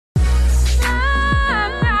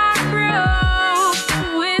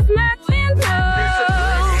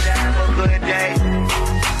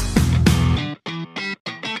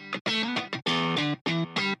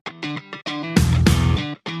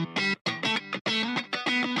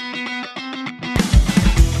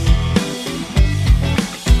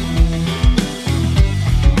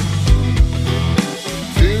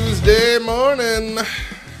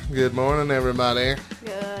Good morning, everybody.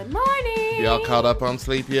 Good morning. Y'all caught up on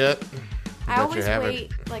sleep yet? I always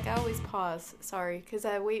wait, I always pause, sorry, because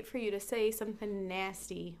I wait for you to say something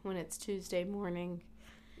nasty when it's Tuesday morning.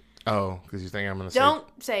 Oh, because you think I'm going to say... Don't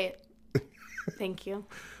say it. Thank you.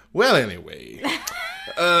 Well, anyway.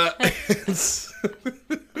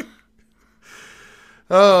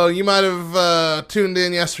 Oh, you might have tuned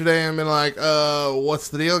in yesterday and been like, what's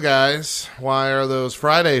the deal, guys? Why are those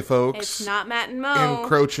Friday folks... It's not Matt and Mo.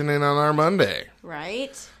 ...encroaching in on our Monday?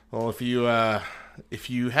 Right. Well, if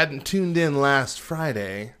you hadn't tuned in last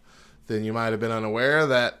Friday, then you might have been unaware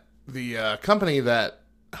that the company that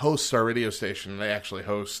hosts our radio station, they actually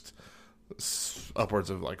host upwards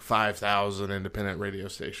of like 5,000 independent radio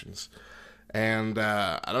stations. And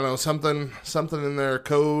I don't know, something in their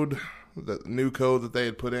code, the new code that they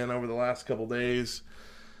had put in over the last couple days,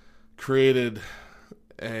 created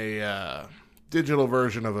a digital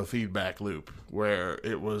version of a feedback loop where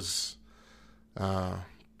it was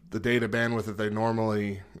the data bandwidth that they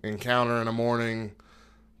normally encounter in a morning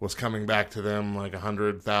was coming back to them like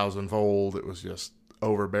 100,000-fold. It was just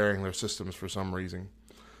overbearing their systems for some reason.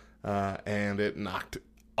 And it knocked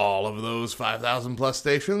all of those 5,000 plus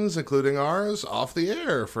stations, including ours, off the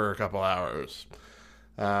air for a couple hours.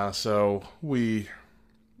 So we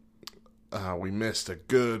missed a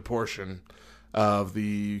good portion of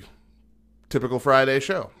the typical Friday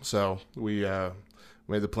show. So we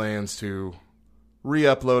made the plans to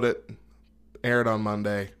re-upload it, air it on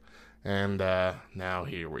Monday, and now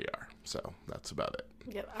here we are. So that's about it.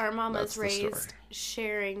 Yep, our mama's raised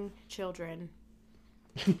sharing children.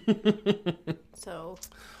 So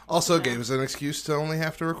also gave us an excuse to only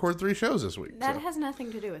have to record 3 shows this week. That has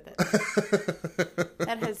nothing to do with it.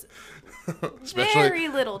 That has very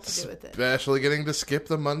little to do with it. Especially getting to skip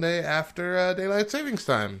the Monday after daylight savings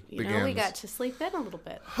time begins. We got to sleep in a little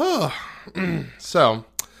bit. So,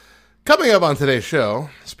 coming up on today's show,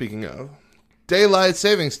 speaking of, daylight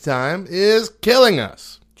savings time is killing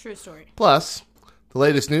us. True story. Plus, the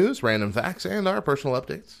latest news, random facts, and our personal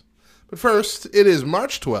updates. But first, it is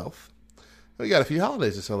March 12th. We got a few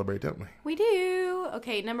holidays to celebrate, don't we? We do.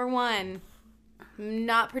 Okay, number one.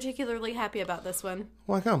 Not particularly happy about this one.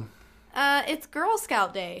 Why come? It's Girl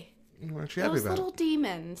Scout Day. Aren't you happy about it? Those little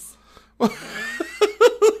demons. Every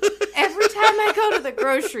time I go to the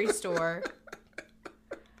grocery store,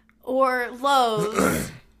 or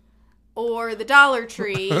Lowe's, or the Dollar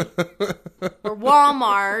Tree, or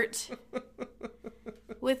Walmart,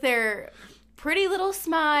 with their pretty little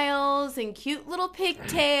smiles and cute little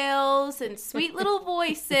pigtails and sweet little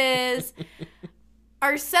voices,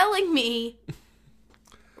 are selling me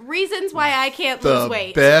reasons why I can't lose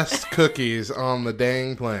weight. The best cookies on the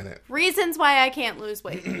dang planet. Reasons why I can't lose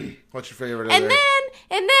weight. What's your favorite? And then,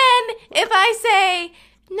 if I say,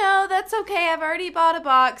 no, that's okay, I've already bought a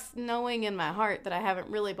box, knowing in my heart that I haven't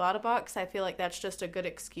really bought a box, I feel like that's just a good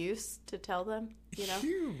excuse to tell them, you know?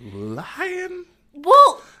 You lying?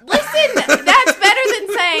 Well, listen, that's better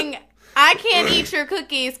than saying, I can't eat your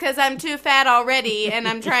cookies because I'm too fat already and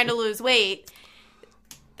I'm trying to lose weight.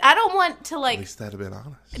 I don't want to, like... At least that'd have been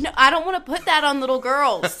honest. No, I don't want to put that on little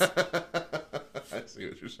girls. I see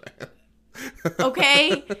what you're saying.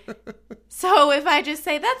 Okay? So if I just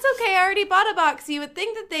say, that's okay, I already bought a box, you would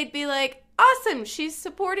think that they'd be like, awesome, she's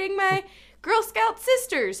supporting my Girl Scout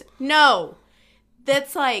sisters. No.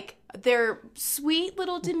 That's like, their sweet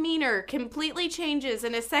little demeanor completely changes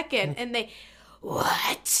in a second, and they,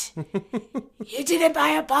 what? You didn't buy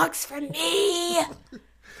a box from me?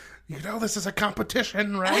 You know this is a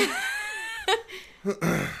competition, right?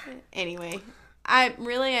 Anyway, I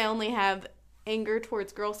only have anger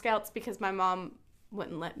towards Girl Scouts because my mom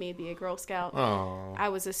wouldn't let me be a Girl Scout. Oh. I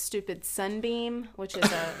was a stupid Sunbeam, which is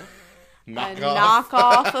a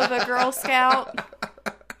knockoff of a Girl Scout.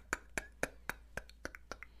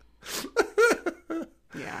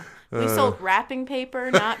 Yeah. We sold wrapping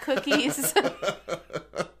paper, not cookies.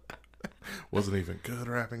 Wasn't even good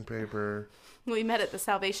wrapping paper. We met at the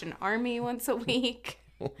Salvation Army once a week.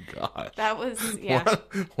 Oh, gosh. That was, yeah.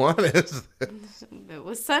 What is this? It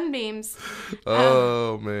was Sunbeams.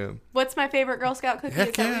 Oh, man. What's my favorite Girl Scout cookie? Heck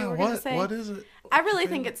is that yeah. what you were going to say? What is it? I really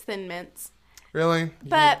think it's Thin Mints. Really?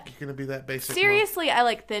 But you're going to be that basic? Seriously, I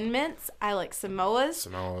like Thin Mints. I like Samoas.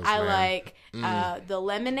 I man. like the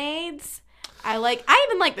lemonades. I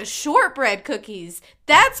even like the shortbread cookies.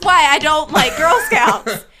 That's why I don't like Girl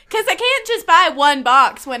Scouts. Because I can't just buy one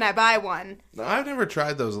box when I buy one. No, I've never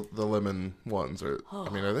tried the lemon ones. I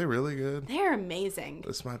mean, are they really good? They're amazing.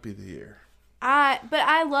 This might be the year. But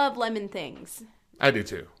I love lemon things. I do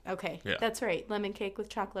too. Okay, yeah. That's right. Lemon cake with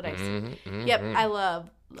chocolate icing. Mm-hmm, yep, I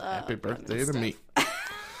love Happy birthday to me.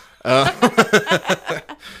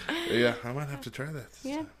 Yeah, I might have to try that.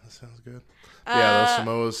 Yeah. That sounds good. Yeah,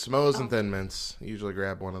 those Samoas and Thin Mints. Usually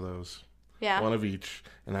grab one of those. Yeah. One of each.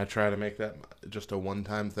 And I try to make that just a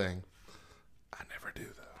one-time thing. I never do,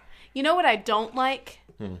 though. You know what I don't like?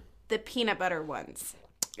 The peanut butter ones.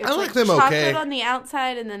 It's I like them chocolate okay. on the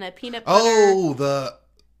outside and then a peanut butter. Oh,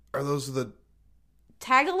 are those the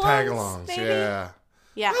Tagalongs? Tagalongs, maybe? yeah.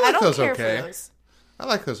 Yeah, I like don't those care okay. for those. I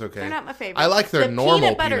like those okay. They're not my favorite. I like their the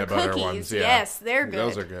normal peanut butter cookies, ones. Yeah. Yes, they're good.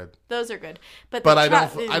 Those are good. Those are good. But I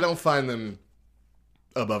don't find them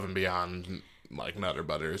above and beyond like Nutter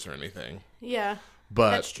Butters or anything. Yeah,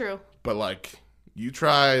 but that's true. But like, you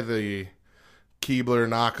try the Keebler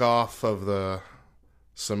knockoff of the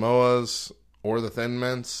Samoas or the Thin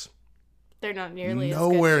Mints. They're not nearly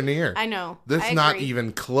nowhere as good. near. I know. That's not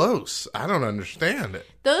even close. I don't understand it.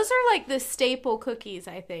 Those are like the staple cookies,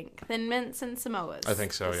 I think. Thin Mints and Samoas. I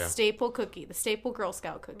think so, the yeah. Staple cookie. The staple Girl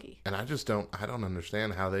Scout cookie. And I don't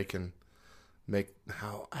understand how they can make,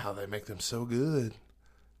 how they make them so good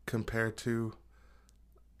compared to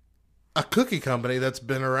a cookie company that's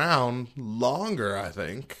been around longer, I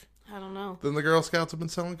think. I don't know. Than the Girl Scouts have been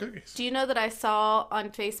selling cookies. Do you know that I saw on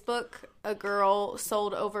Facebook a girl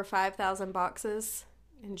sold over 5,000 boxes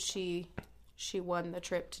and she won the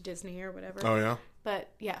trip to Disney or whatever? Oh, yeah?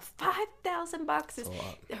 But yeah, 5,000 boxes. That's a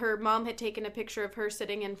lot. Her mom had taken a picture of her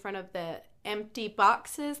sitting in front of the empty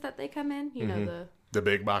boxes that they come in. You know, the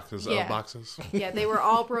big boxes of boxes. Yeah, they were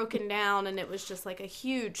all broken down and it was just like a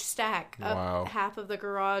huge stack up half of the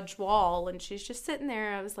garage wall. And she's just sitting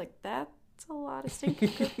there. I was like, that's a lot of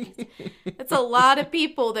stinking cookies. That's a lot of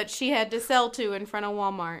people that she had to sell to in front of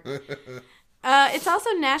Walmart. It's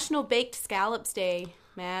also National Baked Scallops Day,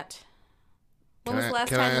 Matt. When was the last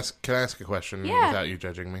time? Can I ask a question without you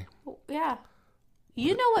judging me? Yeah.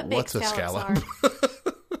 You know what baked What's scallops a are.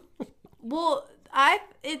 Well,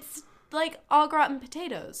 it's like au gratin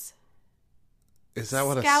potatoes. Is that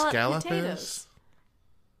what a scallop potatoes. is?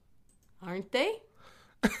 Aren't they?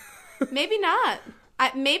 Maybe not.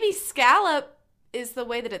 Maybe scallop is the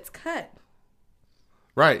way that it's cut.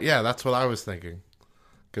 Right, yeah, that's what I was thinking.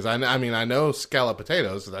 Because I know scallop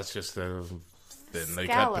potatoes. That's just a thinly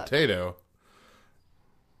cut potato.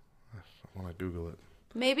 I want to Google it.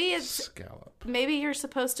 Maybe it's scallop. Maybe you're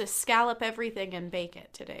supposed to scallop everything and bake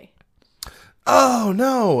it today. Oh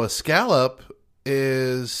no, a scallop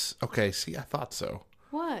is okay. See, I thought so.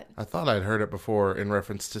 What? I thought I'd heard it before in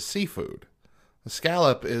reference to seafood. A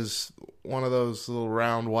scallop is one of those little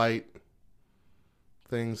round white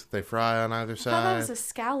things that they fry on either side. I thought that was a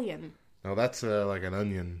scallion. No, that's like an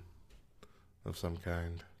onion of some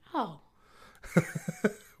kind. Oh.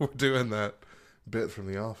 We're doing that bit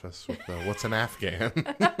from The Office with what's an Afghan?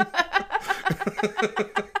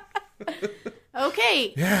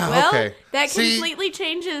 Okay. Yeah. Well, okay. That completely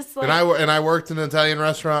changes. Like, and I worked in an Italian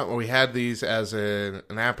restaurant where we had these as an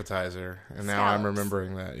appetizer, and now I'm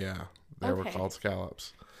remembering that. Yeah, they were called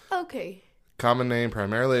scallops. Okay. Common name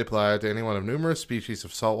primarily applied to any one of numerous species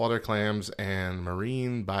of saltwater clams and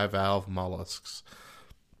marine bivalve mollusks.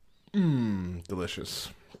 Delicious.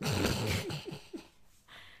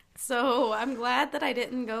 So I'm glad that I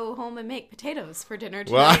didn't go home and make potatoes for dinner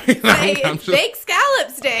tonight. Well, it's Baked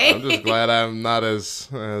Scallops Day. I'm just glad I'm not as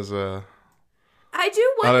I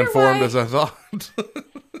do wonder uninformed as I thought.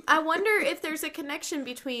 I wonder if there's a connection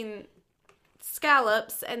between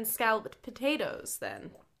scallops and scalloped potatoes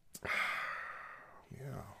then.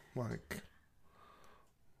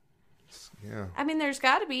 Yeah. I mean, there's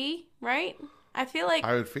got to be, right? I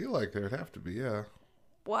would feel like there'd have to be, yeah.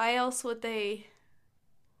 Why else would they?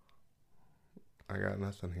 I got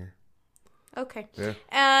nothing here. Okay. Yeah.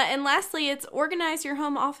 And lastly, it's Organize Your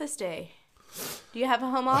Home Office Day. Do you have a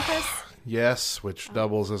home office? Yes, which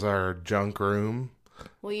doubles as our junk room.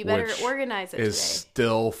 Well, you better organize it today. Is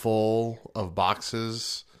still full of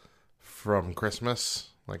boxes from Christmas,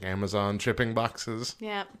 like Amazon shipping boxes.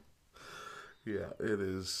 Yeah. Yeah, it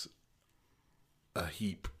is a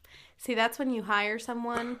heap. See, that's when you hire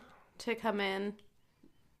someone to come in.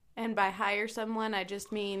 And by hire someone, I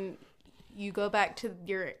just mean you go back to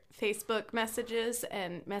your Facebook messages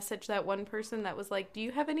and message that one person that was like, do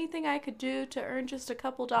you have anything I could do to earn just a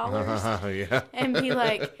couple dollars? Yeah. And be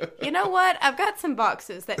like, you know what? I've got some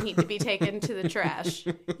boxes that need to be taken to the trash.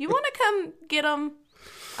 You want to come get them?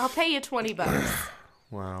 I'll pay you $20.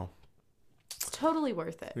 Wow. It's totally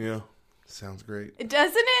worth it. Yeah. Sounds great.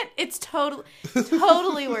 Doesn't it? It's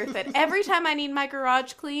totally worth it. Every time I need my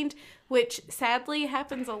garage cleaned, which sadly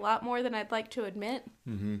happens a lot more than I'd like to admit,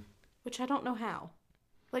 which I don't know how.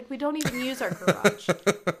 Like, we don't even use our garage.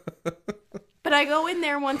 But I go in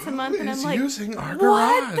there once a month and I'm like, using our what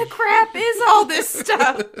garage? the crap is all this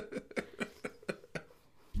stuff?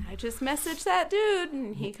 just message that dude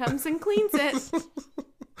and he comes and cleans it.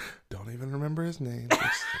 Don't even remember his name.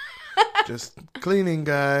 Just cleaning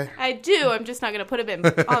guy. I do. I'm just not going to put him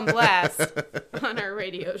on blast on our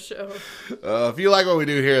radio show. If you like what we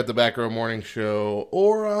do here at the Back Row Morning Show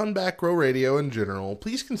or on Back Row Radio in general,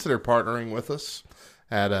 please consider partnering with us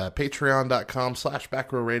at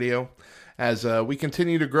patreon.com/backrowradio. As we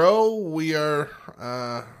continue to grow, we are,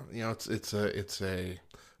 it's a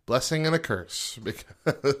blessing and a curse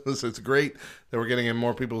because it's great that we're getting in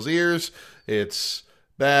more people's ears. It's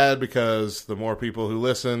bad because the more people who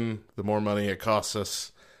listen, the more money it costs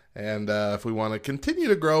us. And if we want to continue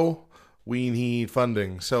to grow, we need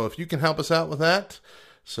funding. So if you can help us out with that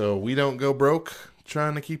so we don't go broke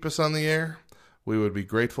trying to keep us on the air, we would be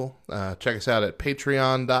grateful. Check us out at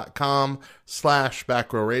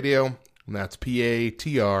patreon.com/backrowradio. And that's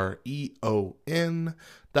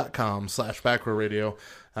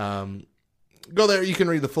patreon.com/backrowradio. Go there. You can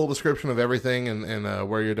read the full description of everything and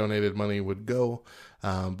where your donated money would go.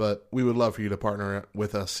 But we would love for you to partner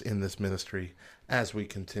with us in this ministry as we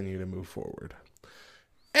continue to move forward.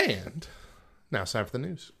 And now it's time for the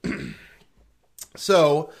news.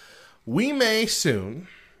 So we may soon,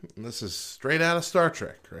 this is straight out of Star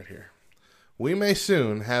Trek right here, we may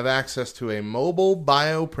soon have access to a mobile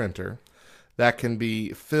bioprinter that can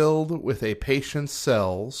be filled with a patient's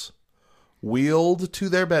cells, wheeled to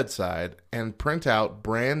their bedside, and print out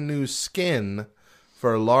brand new skin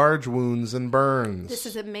for large wounds and burns. This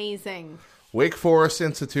is amazing. Wake Forest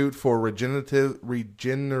Institute for Regenerative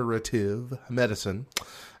Medicine.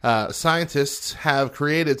 Scientists have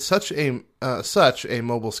created such a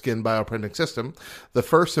mobile skin bioprinting system, the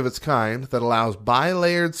first of its kind, that allows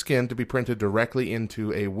bilayered skin to be printed directly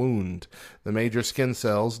into a wound. The major skin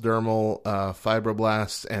cells, dermal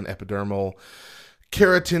fibroblasts and epidermal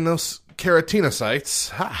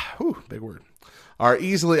keratinocytes, big word, are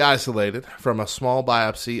easily isolated from a small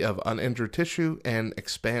biopsy of uninjured tissue and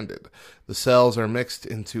expanded. The cells are mixed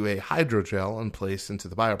into a hydrogel and placed into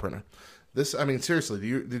the bioprinter. This, I mean, seriously,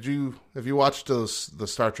 have you watched the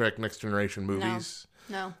Star Trek Next Generation movies?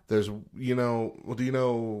 No. There's, are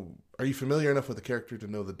you familiar enough with the character to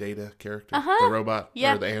know the Data character? Uh-huh. The robot?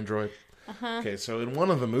 Yep. Or the android? Uh-huh. Okay, so in one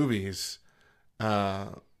of the movies, I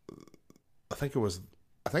think it was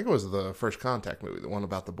the First Contact movie, the one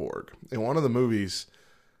about the Borg. In one of the movies,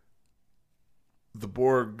 the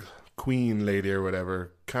Borg queen lady or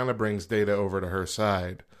whatever kind of brings Data over to her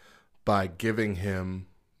side by giving him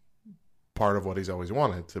part of what he's always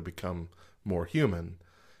wanted, to become more human.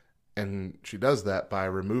 And she does that by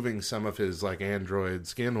removing some of his like android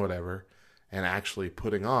skin, whatever, and actually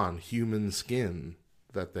putting on human skin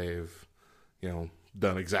that they've,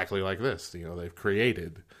 done exactly like this. They've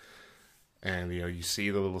created. And, you see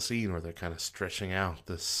the little scene where they're kind of stretching out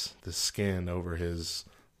this skin over his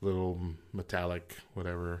little metallic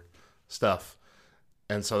whatever stuff.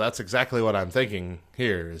 And so that's exactly what I'm thinking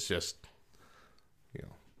here is just,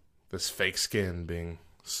 this fake skin being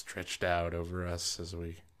stretched out over us as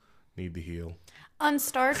we need to heal. On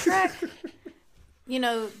Star Trek,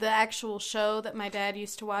 the actual show that my dad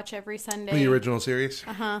used to watch every Sunday. The original series?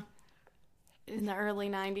 Uh-huh. In the early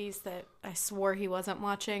 90s that I swore he wasn't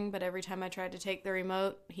watching, but every time I tried to take the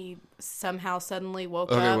remote, he somehow suddenly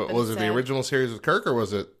woke up. Was it the original series with Kirk, or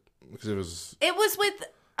was it... Because it was... It was with...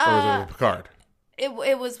 or was it with Picard?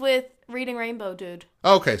 It was with Reading Rainbow dude.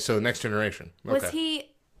 Okay, so Next Generation. Okay. Was he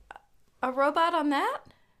a robot on that?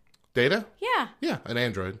 Data? Yeah. Yeah, an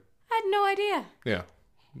android. I had no idea. Yeah.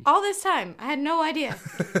 All this time, I had no idea.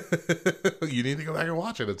 You need to go back and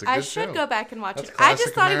watch it. It's a good show. I should go back and watch That's it. I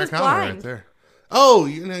just thought Americana he was blind. Right there. Oh,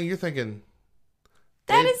 you're thinking...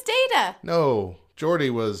 That is Data. No,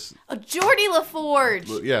 Geordi was... Oh, Geordi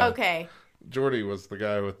LaForge. Yeah. Okay. Geordi was the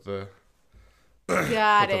guy with the...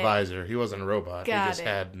 Got with it. the visor. He wasn't a robot. Got he just it.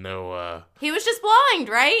 had no... He was just blind,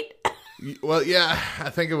 right? Well, yeah,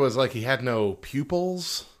 I think it was like he had no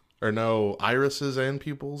pupils or no irises and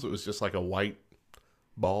pupils. It was just like a white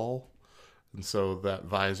ball. And so that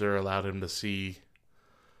visor allowed him to see...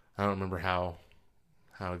 I don't remember how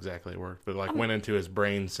exactly it worked, but went into his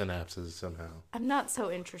brain synapses somehow. I'm not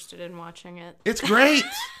so interested in watching it. It's great.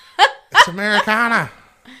 It's Americana.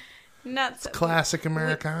 Not so. Classic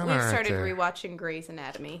Americana. We've started right there. rewatching Grey's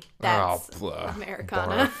Anatomy. That's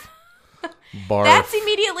Americana. Barf. That's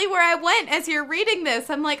immediately where I went as you're reading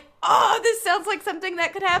this. I'm like, oh, this sounds like something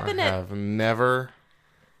that could happen. I have never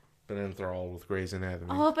been enthralled with Grey's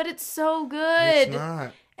Anatomy. Oh, but it's so good. It's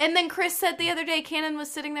not. And then Chris said the other day, Cannon was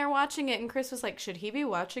sitting there watching it, and Chris was like, should he be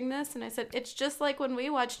watching this? And I said, it's just like when we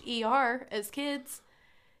watched ER as kids.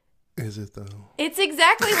 Is it, though? It's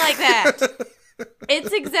exactly like that.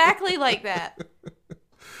 It's exactly like that.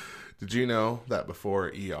 Did you know that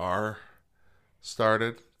before ER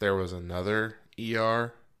started, there was another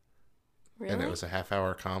ER? Really? And it was a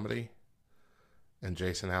half-hour comedy? And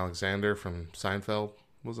Jason Alexander from Seinfeld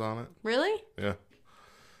was on it? Really? Yeah.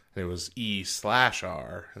 And it was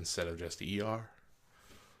E/R instead of just ER.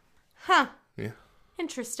 Huh. Yeah.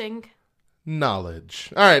 Interesting.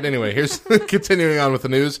 Knowledge. All right, anyway, here's continuing on with the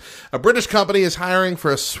news. A British company is hiring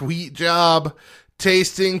for a sweet job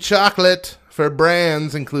tasting chocolate for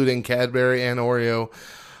brands including Cadbury and Oreo.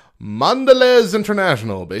 Mondelez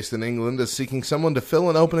International, based in England, is seeking someone to fill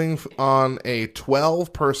an opening on a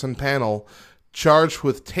 12-person panel charged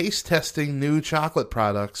with taste testing new chocolate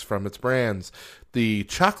products from its brands. The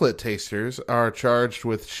chocolate tasters are charged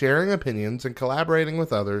with sharing opinions and collaborating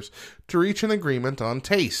with others to reach an agreement on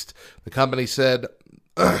taste. The company said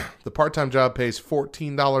the part-time job pays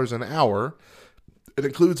 $14 an hour. It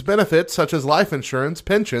includes benefits such as life insurance,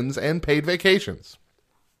 pensions, and paid vacations.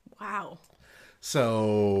 Wow.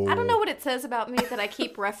 So I don't know what it says about me that I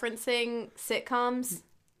keep referencing sitcoms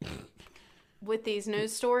with these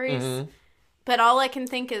news stories. Mm-hmm. But all I can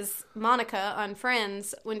think is Monica on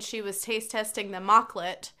Friends when she was taste testing the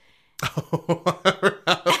mocklet.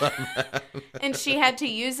 And she had to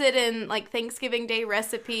use it in like Thanksgiving Day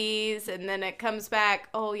recipes, and then it comes back,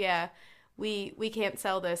 oh yeah, we can't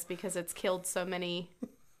sell this because it's killed so many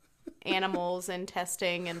animals in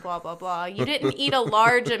testing and blah blah blah. You didn't eat a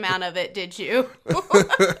large amount of it, did you?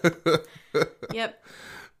 Yep.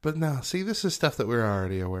 But no, see, this is stuff that we're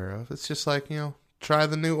already aware of. It's just like, try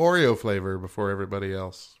the new Oreo flavor before everybody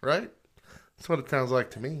else, right? That's what it sounds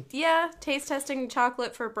like to me. Yeah, taste testing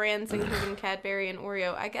chocolate for brands including Cadbury and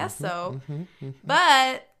Oreo. I guess so.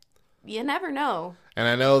 But you never know. And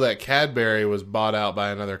I know that Cadbury was bought out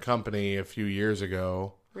by another company a few years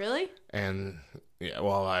ago. Really? And, yeah,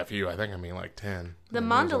 well, a few, I think I mean like 10. The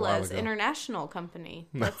Mondelez International Company.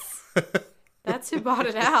 That's who bought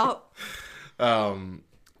it out.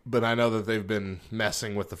 But I know that they've been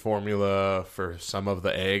messing with the formula for some of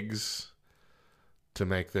the eggs to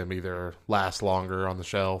make them either last longer on the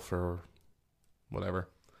shelf or whatever.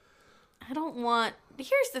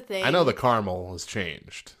 Here's the thing. I know the caramel has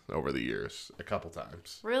changed over the years a couple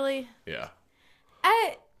times. Really? Yeah.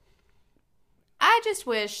 I just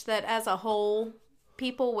wish that as a whole,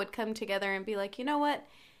 people would come together and be like, you know what?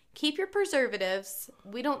 Keep your preservatives.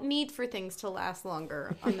 We don't need for things to last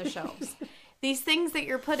longer on the shelves. These things that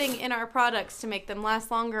you're putting in our products to make them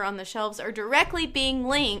last longer on the shelves are directly being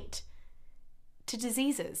linked to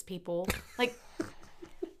diseases, people. Like,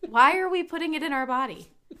 why are we putting it in our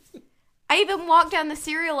body? I even walked down the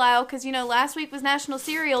cereal aisle because, last week was National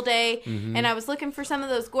Cereal Day, and I was looking for some of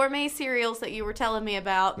those gourmet cereals that you were telling me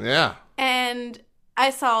about. Yeah. And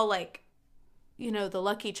I saw, the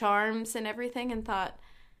Lucky Charms and everything and thought,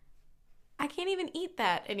 I can't even eat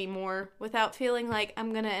that anymore without feeling like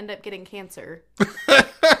I'm going to end up getting cancer.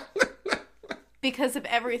 Because of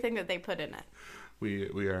everything that they put in it.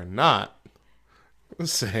 We are not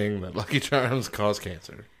saying that Lucky Charms cause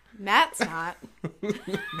cancer. Matt's not.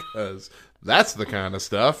 Because that's the kind of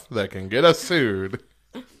stuff that can get us sued.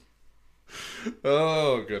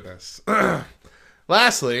 Oh, goodness.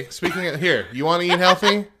 Lastly, speaking of... Here, you want to eat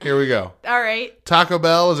healthy? Here we go. All right. Taco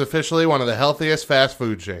Bell is officially one of the healthiest fast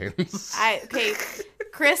food chains. Okay,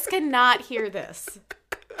 Chris cannot hear this.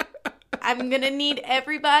 I'm going to need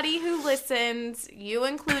everybody who listens, you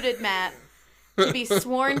included, Matt, to be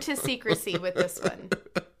sworn to secrecy with this one.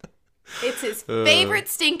 It's his favorite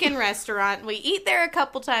stinking restaurant. We eat there a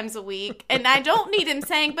couple times a week, and I don't need him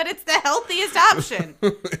saying, but it's the healthiest option.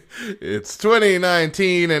 It's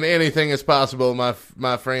 2019, and anything is possible,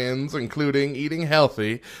 my friends, including eating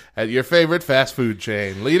healthy at your favorite fast food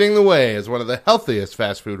chain. Leading the way as one of the healthiest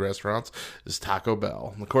fast food restaurants is Taco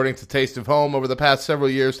Bell. According to Taste of Home, over the past several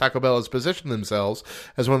years, Taco Bell has positioned themselves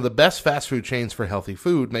as one of the best fast food chains for healthy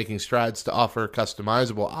food, making strides to offer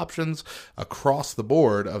customizable options across the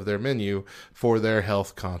board of their menu for their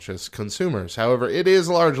health-conscious consumers. However, it is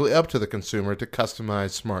largely up to the consumer to customize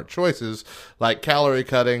smart choices, like calorie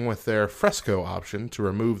cutting with their Fresco option to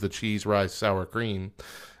remove the cheese, rice, sour cream,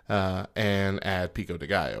 and add pico de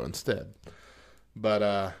gallo instead.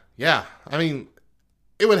 But, yeah, I mean,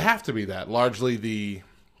 it would have to be that. Largely the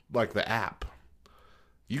app.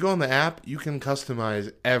 You go on the app, you can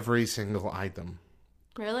customize every single item.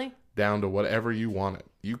 Really? Down to whatever you want it.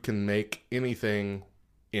 You can make anything.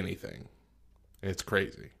 It's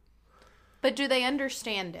crazy. But do they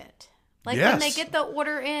understand it? Like, yes. When they get the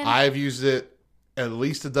order in? I've used it at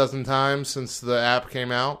least a dozen times since the app came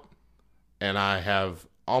out, and I have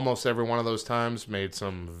almost every one of those times made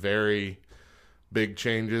some very big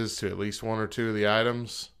changes to at least one or two of the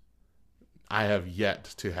items. I have yet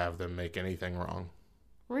to have them make anything wrong.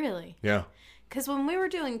 Really? Yeah. Because when we were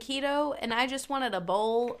doing keto and I just wanted a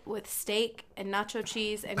bowl with steak and nacho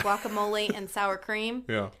cheese and guacamole and sour cream,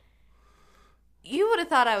 Yeah. you would have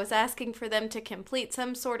thought I was asking for them to complete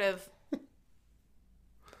some sort of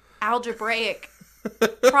algebraic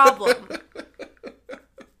problem.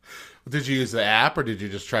 Did you use the app, or did you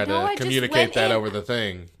just try No, I to just communicate went that in. over the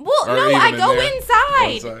thing? Well, Or no, even I in go there?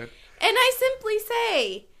 inside and I simply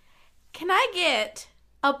say, can I get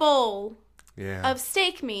a bowl Yeah. of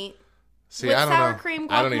steak meat See, with I don't sour know. cream,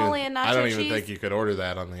 I don't guacamole, even, and nacho I don't even cheese? think you could order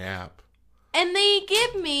that on the app. And they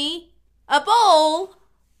give me a bowl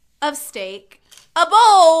of steak, a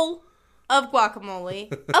bowl of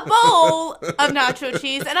guacamole, a bowl of nacho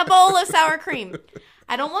cheese, and a bowl of sour cream.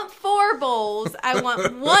 I don't want 4 bowls. I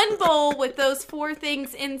want 1 bowl with those 4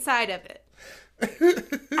 things inside of it.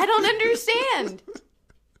 I don't understand.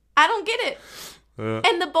 I don't get it.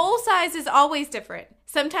 And the bowl size is always different.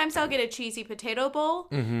 Sometimes I'll get a cheesy potato bowl.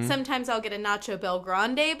 Mm-hmm. Sometimes I'll get a nacho Bel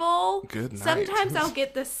Grande bowl. Good night. Sometimes I'll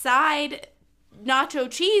get the side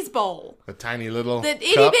nacho cheese bowl. A tiny little The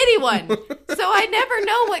itty cup. bitty one. So I never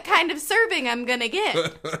know what kind of serving I'm going to get.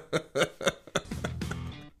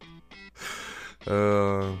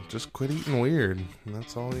 Just quit eating weird.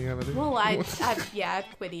 That's all you gotta do. Well, I've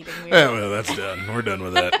quit eating weird. Yeah, well, that's done. We're done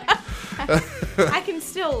with that. I can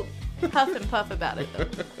still huff and puff about it, though.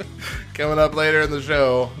 Coming up later in the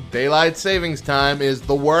show, daylight savings time is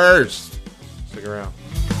the worst. Stick around.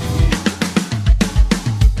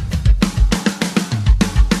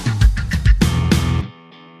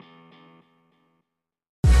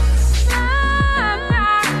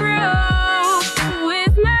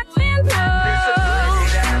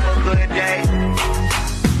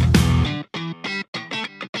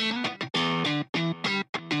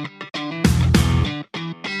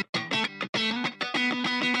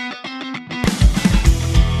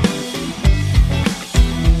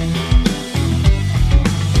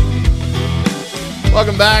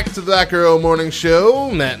 Welcome back to the Black Arrow Morning Show.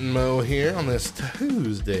 Matt and Mo here on this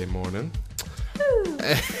Tuesday morning.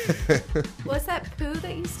 Was that Pooh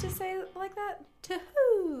that used to say like that? To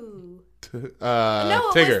who?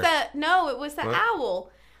 Tigger. No, it was the owl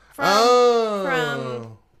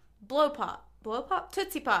from Blow Pop. Blow Pop?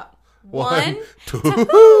 Tootsie Pop. 1,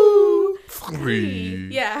 2, 3.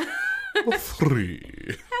 Yeah.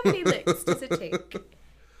 3. How many licks does it take?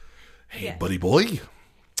 Hey, Yeah. buddy boy.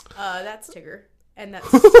 That's Tigger. And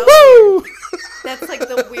that's so weird. That's like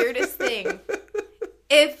the weirdest thing.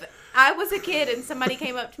 If I was a kid and somebody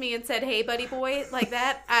came up to me and said, "Hey, buddy boy," like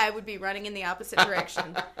that, I would be running in the opposite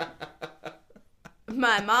direction.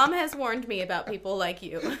 My mom has warned me about people like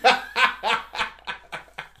you.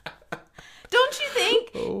 Don't you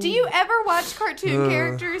think? Do you ever watch cartoon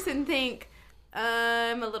characters and think,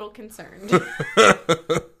 I'm a little concerned?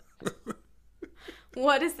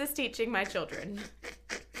 What is this teaching my children?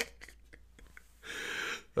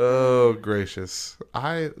 Oh, gracious.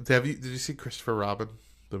 Did you see Christopher Robin?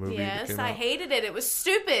 The movie that Yes, came I out? hated it. It was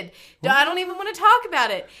stupid. I don't even want to talk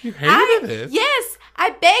about it. You hated it? Yes.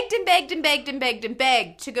 I begged and begged and begged and begged and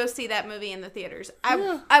begged to go see that movie in the theaters.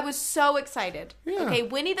 I was so excited. Yeah. Okay,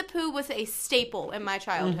 Winnie the Pooh was a staple in my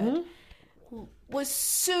childhood. Was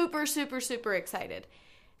super, super, super excited.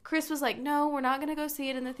 Chris was like, no, we're not going to go see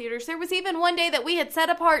it in the theaters. There was even one day that we had set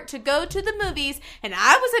apart to go to the movies, and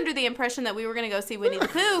I was under the impression that we were going to go see Winnie the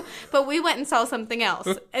Pooh, but we went and saw something else.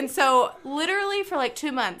 And so, literally, for like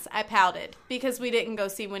 2 months, I pouted because we didn't go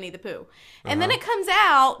see Winnie the Pooh. And then it comes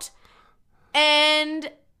out,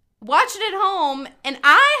 and watch it at home, and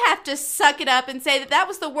I have to suck it up and say that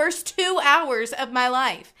was the worst 2 hours of my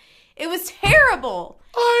life. It was terrible.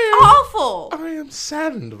 Awful. I am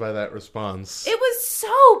saddened by that response. It was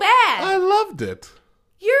so bad. I loved it.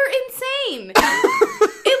 You're insane.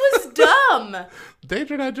 It was dumb.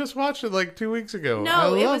 David and I just watched it like 2 weeks ago. No, I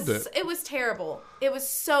loved it. It was terrible. It was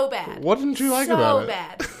so bad. What didn't you like about it? So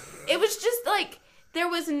bad. It was just like there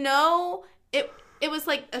was no. It was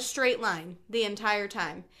like a straight line the entire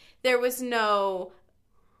time. There was no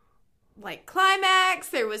like climax.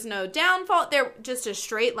 There was no downfall. There just a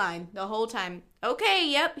straight line the whole time. Okay,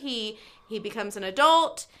 yep. He becomes an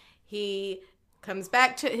adult. He comes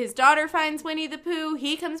back to his daughter finds Winnie the Pooh.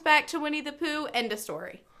 He comes back to Winnie the Pooh. End of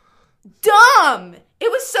story. Dumb.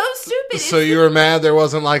 It was so stupid. So you were mad there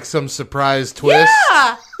wasn't like some surprise twist?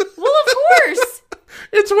 Yeah. Well, of course.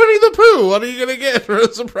 It's Winnie the Pooh. What are you going to get for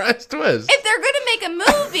a surprise twist? If they're going to make a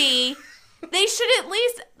movie, they should at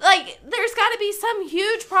least, like, there's got to be some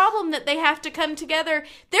huge problem that they have to come together.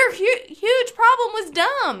 Their huge problem was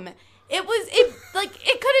dumb. It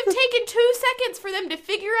could have taken 2 seconds for them to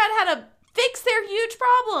figure out how to fix their huge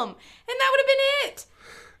problem. And that would have been it.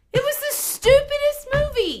 It was the stupidest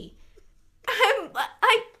movie.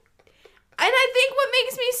 And I think what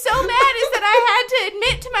makes me so mad is that I had to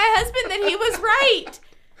admit to my husband that he was right.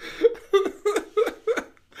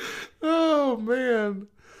 Oh, man.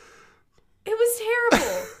 It was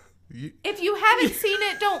terrible. If you haven't seen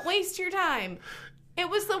it, don't waste your time. It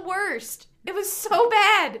was the worst. It was so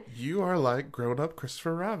bad. You are like grown-up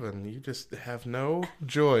Christopher Robin. You just have no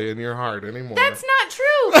joy in your heart anymore. That's not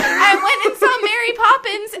true. I went and saw Mary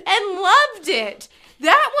Poppins and loved it.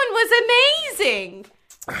 That one was amazing.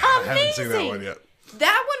 I haven't seen that one yet.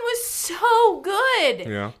 That one was so good.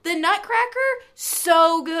 Yeah. The Nutcracker,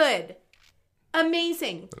 so good.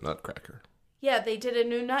 Amazing. The Nutcracker. Yeah, they did a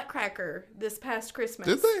new Nutcracker this past Christmas.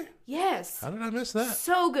 Did they? Yes. How did I miss that?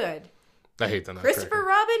 So good. I hate the Nutcracker. Christopher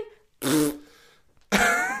Robin?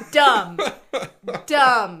 Dumb.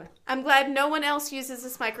 Dumb. I'm glad no one else uses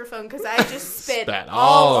this microphone because I just spit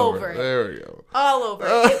all over it. There we go. All over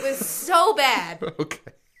it. It was so bad.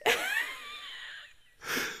 Okay.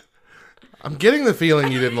 I'm getting the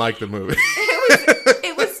feeling you didn't like the movie.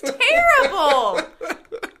 It was terrible.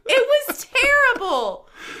 It was terrible.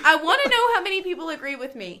 I want to know how many people agree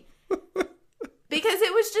with me. Because I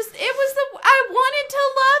wanted to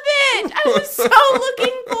love it. I was so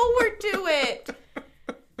looking forward to it.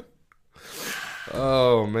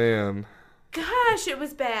 Oh, man. Gosh, it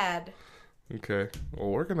was bad. Okay. Well,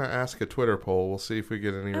 we're going to ask a Twitter poll. We'll see if we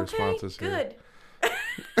get any responses here. Good.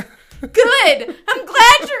 Good. I'm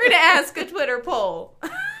glad you're going to ask a Twitter poll.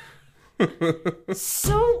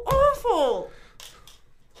 So awful.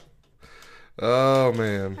 Oh,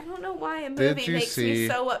 man. I don't know why a movie makes me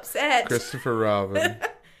so upset. Christopher Robin?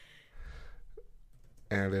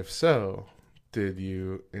 And if so, did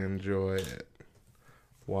you enjoy it?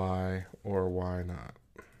 Why or why not?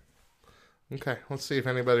 Okay, let's see if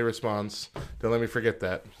anybody responds. Don't let me forget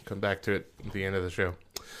that. Come back to it at the end of the show.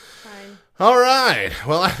 Fine. All right.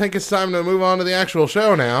 Well, I think it's time to move on to the actual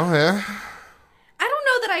show now. Yeah. I don't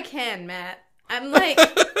know that I can, Matt. I'm like...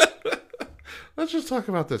 Let's just talk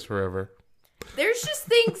about this forever. There's just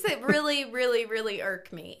things that really, really, really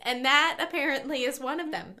irk me. And that apparently is one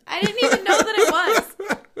of them. I didn't even know that it was.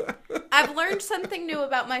 I've learned something new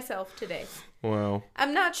about myself today. Well,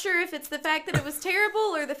 I'm not sure if it's the fact that it was terrible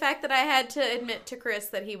or the fact that I had to admit to Chris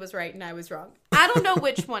that he was right and I was wrong. I don't know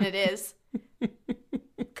which one it is.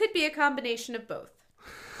 Could be a combination of both.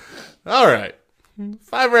 all right.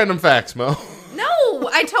 5 random facts, Mo. No,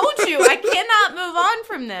 I told you. I cannot move on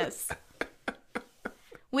from this.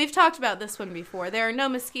 We've talked about this one before. There are no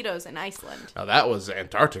mosquitoes in Iceland. Now, that was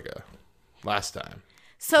Antarctica last time.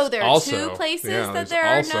 So there are Also, 2 places yeah, that there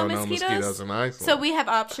are also no mosquitoes? in Iceland. So we have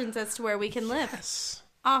options as to where we can live. Yes.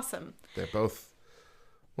 Awesome. They're both...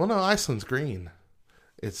 Well, no, Iceland's green.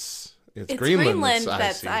 It's Greenland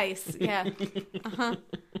that's that's ice. Yeah. Uh-huh.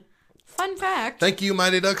 Fun fact. Thank you,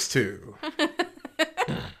 Mighty Ducks 2.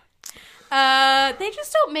 They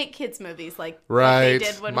just don't make kids movies like Right. they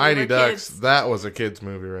did when Mighty we were Ducks. kids. That was a kid's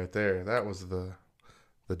movie right there. That was the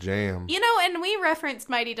jam. You know, and we referenced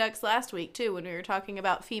Mighty Ducks last week, too, when we were talking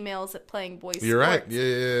about females playing boys' You're right. sports.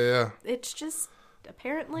 Yeah. It's just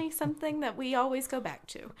apparently something that we always go back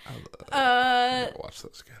to. I'll watch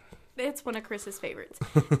those again. It's one of Chris's favorites.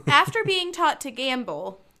 After being taught to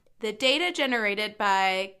gamble, the data generated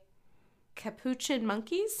by capuchin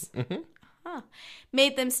monkeys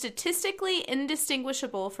made them statistically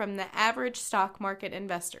indistinguishable from the average stock market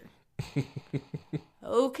investor.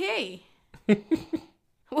 Okay.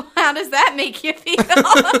 Well, how does that make you feel?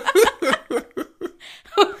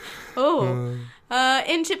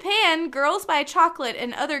 In Japan, girls buy chocolate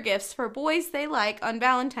and other gifts for boys they like on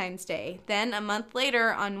Valentine's Day. Then, a month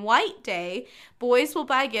later, on White Day, boys will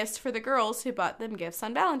buy gifts for the girls who bought them gifts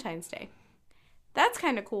on Valentine's Day. That's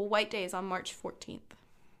kind of cool. White Day is on March 14th.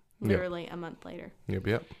 Literally a month later.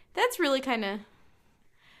 Yep. That's really kind of...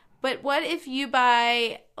 But what if you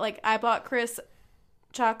buy... Like, I bought Chris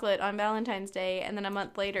chocolate on Valentine's Day, and then a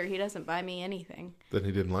month later, he doesn't buy me anything. Then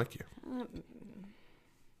he didn't like you.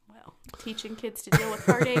 Well, teaching kids to deal with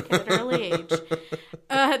heartache at an early age.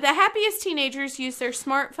 The happiest teenagers use their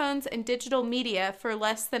smartphones and digital media for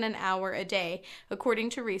less than an hour a day,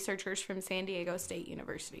 according to researchers from San Diego State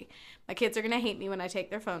University. My kids are going to hate me when I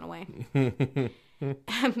take their phone away.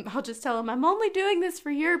 I'll just tell them, I'm only doing this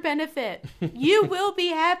for your benefit. You will be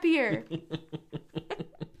happier.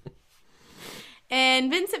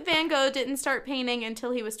 And Vincent van Gogh didn't start painting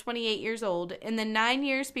until he was 28 years old. In the 9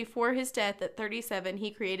 years before his death at 37,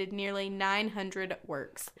 he created nearly 900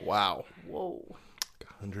 works. Wow. Whoa.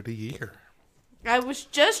 100 a year. I was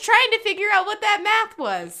just trying to figure out what that math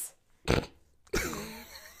was.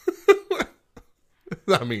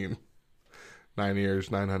 I mean, 9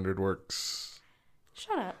 years, 900 works.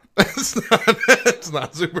 Shut up. It's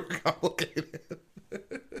not super complicated.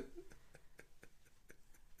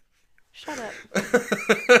 Shut up.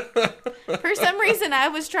 For some reason, I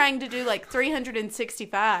was trying to do like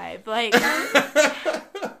 365. Like, I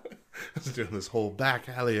was doing this whole back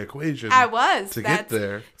alley equation. I was. To get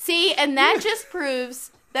there. See, and that just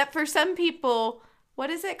proves that for some people, what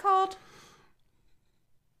is it called?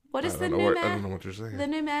 What is the new math? I don't know what you're saying. The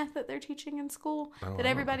new math that they're teaching in school that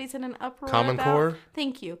everybody's in an uproar Common about. Core?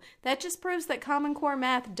 Thank you. That just proves that Common Core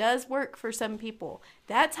math does work for some people.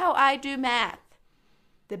 That's how I do math.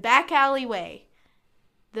 The back alley way.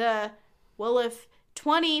 If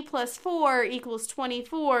 20 plus 4 equals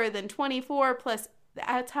 24, then 24 plus...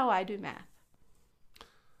 That's how I do math.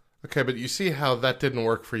 Okay, but you see how that didn't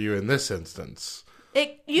work for you in this instance.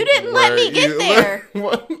 You didn't let me get there.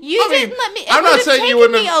 You didn't let me. I'm not saying you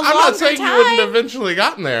wouldn't have. I'm not saying you wouldn't have eventually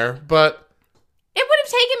gotten there, but it would have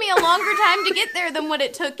taken me a longer time to get there than what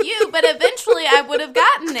it took you. But eventually, I would have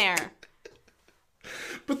gotten there.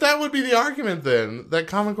 But that would be the argument then, that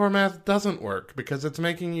Common Core math doesn't work because it's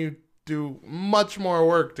making you do much more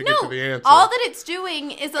work to get to the answer. All that it's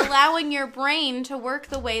doing is allowing your brain to work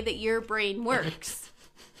the way that your brain works.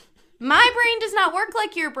 My brain does not work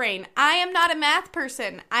like your brain. I am not a math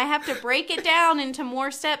person. I have to break it down into more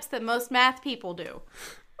steps than most math people do.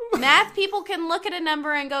 Math people can look at a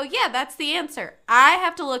number and go, yeah, that's the answer. I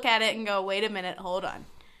have to look at it and go, wait a minute, hold on.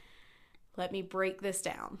 Let me break this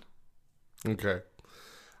down. Okay.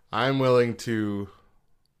 I'm willing to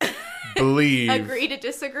believe... Agree to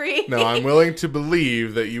disagree? No, I'm willing to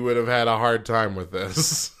believe that you would have had a hard time with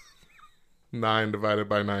this. 9 divided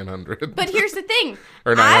by 900. But here's the thing.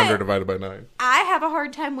 Or 900 divided by 9. I have a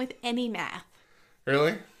hard time with any math.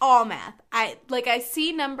 Really? All math. I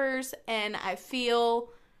see numbers and I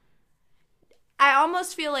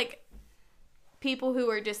almost feel like people who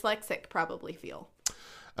are dyslexic probably feel.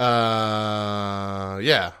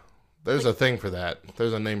 Yeah. There's a thing for that.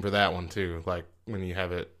 There's a name for that one too. Like when you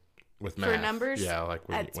have it with math. For numbers? Yeah, like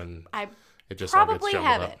when it just probably all gets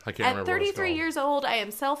have jumbled it. up. I can't remember At 33 years old, I am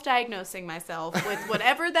self-diagnosing myself with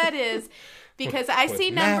whatever that is because I see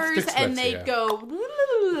numbers and they go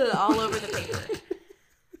all over the paper.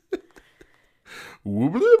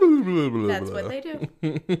 That's what they do.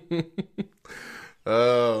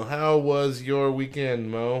 Oh, how was your weekend,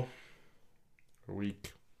 Mo?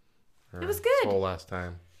 Week. It was good. This whole last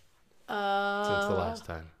time. Since the last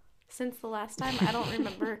time. Since the last time? I don't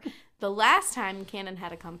remember. The last time Cannon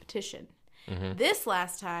had a competition. Mm-hmm. This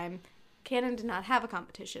last time, Cannon did not have a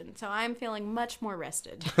competition, so I'm feeling much more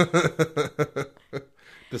rested.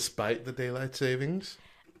 Despite the daylight savings?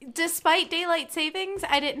 Despite daylight savings,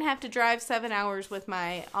 I didn't have to drive 7 hours with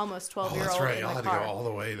my almost 12-year-old that's right. in Y'all my had car. to go all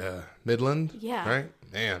the way to Midland? Yeah. Right?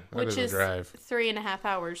 Man, that Which is a drive. 3.5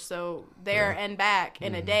 hours, so there and back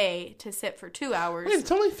in a day to sit for 2 hours. Wait,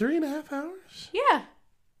 it's only 3.5 hours? Yeah.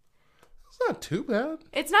 It's not too bad.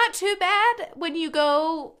 It's not too bad when you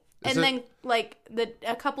go Is and it- then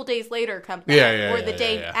a couple days later come back or the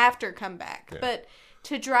day after come back. Yeah. But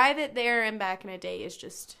to drive it there and back in a day is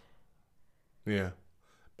just... Yeah.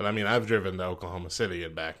 But I mean, I've driven to Oklahoma City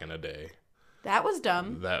and back in a day. That was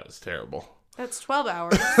dumb. That was terrible. That's 12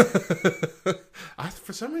 hours.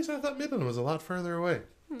 For some reason, I thought Midland was a lot further away.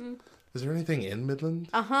 Mm-hmm. Is there anything in Midland?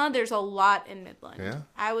 There's a lot in Midland. Yeah?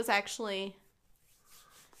 I was actually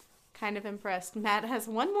kind of impressed. Matt has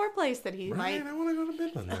one more place that he might... I want to go to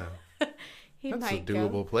Midland now. That's a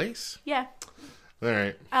doable place. Yeah. All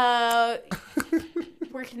right.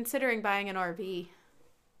 We're considering buying an RV.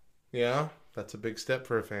 Yeah, that's a big step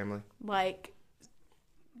for a family. Like,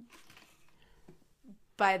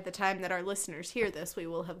 by the time that our listeners hear this, we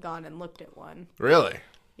will have gone and looked at one. Really?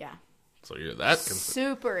 Yeah. So you're that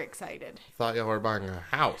super excited. Thought y'all were buying a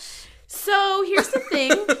house. So here's the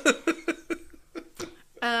thing.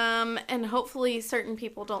 And hopefully certain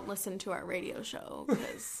people don't listen to our radio show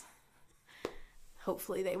because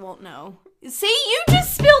hopefully they won't know. See, you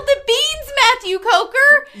just spilled the beans, Matthew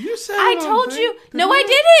Coker. You said I told you. No, I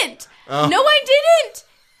didn't. Oh. No, I didn't.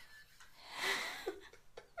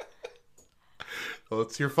 Well,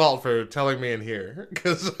 it's your fault for telling me in here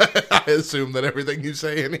because I assume that everything you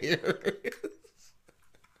say in here is...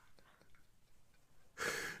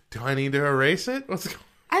 Do I need to erase it? What's going on?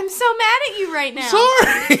 I'm so mad at you right now.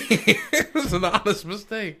 Sorry. It was an honest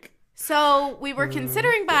mistake. So we were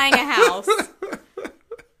considering buying a house.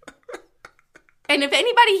 And if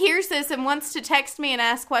anybody hears this and wants to text me and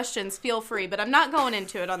ask questions, feel free. But I'm not going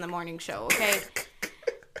into it on the morning show, okay?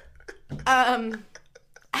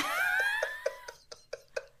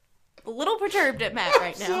 a little perturbed at Matt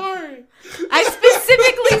right now. Sorry. I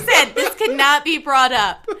specifically said this cannot be brought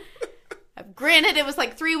up. Granted, it was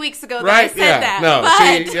like 3 weeks ago that I said that. No,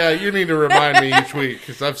 but... see, yeah, you need to remind me each week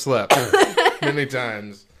because I've slept many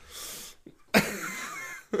times.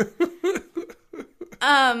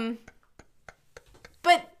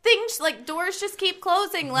 But things like doors just keep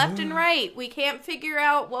closing left and right. We can't figure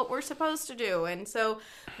out what we're supposed to do. And so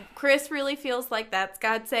Chris really feels like that's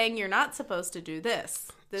God saying you're not supposed to do this.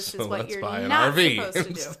 This is what you're not supposed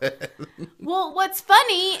to do. Well, what's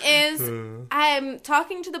funny is I'm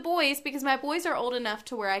talking to the boys because my boys are old enough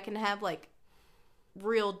to where I can have like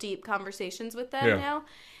real deep conversations with them now.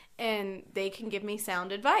 And they can give me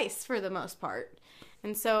sound advice for the most part.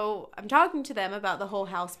 And so I'm talking to them about the whole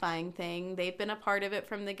house buying thing. They've been a part of it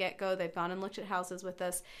from the get-go. They've gone and looked at houses with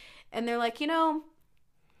us. And they're like,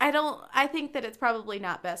 I think that it's probably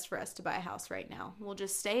not best for us to buy a house right now. We'll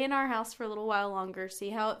just stay in our house for a little while longer, see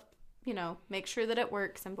how it, make sure that it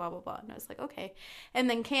works and blah, blah, blah. And I was like, okay. And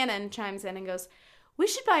then Cannon chimes in and goes, we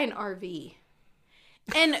should buy an RV.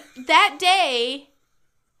 And that day,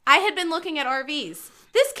 I had been looking at RVs.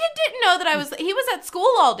 This kid didn't know that he was at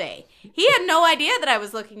school all day. He had no idea that I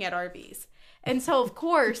was looking at RVs. And so, of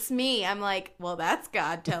course, I'm like, well, that's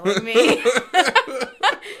God telling me.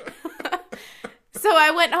 So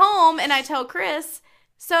I went home and I tell Chris,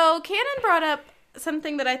 so Cannon brought up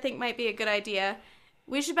something that I think might be a good idea.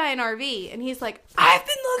 We should buy an RV. And he's like, I've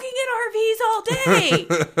been looking at RVs all day.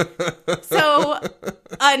 So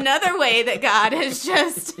another way that God has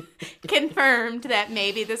just confirmed that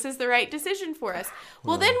maybe this is the right decision for us.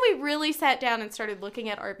 Well, then we really sat down and started looking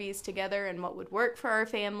at RVs together and what would work for our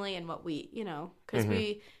family and what we, because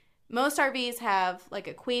most RVs have like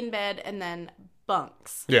a queen bed and then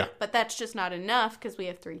bunks. Yeah. But that's just not enough because we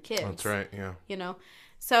have 3 kids. That's right, yeah.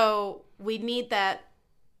 So we need that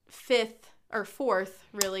 5th or 4th,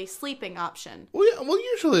 really, sleeping option. Well,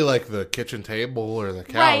 usually like the kitchen table or the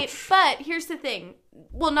couch. Right, but here's the thing.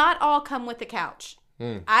 Well, not all come with the couch.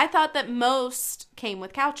 I thought that most came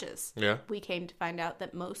with couches. Yeah. We came to find out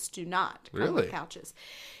that most do not come with couches.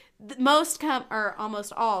 Most come, or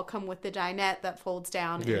almost all, come with the dinette that folds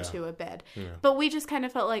down into a bed. Yeah. But we just kind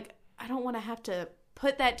of felt like, I don't want to have to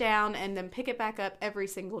put that down and then pick it back up every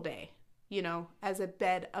single day, as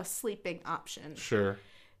a sleeping option. Sure.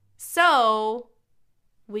 So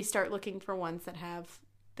we start looking for ones that have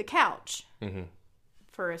the couch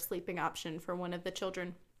for a sleeping option for one of the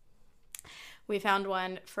children. We found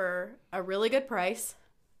one for a really good price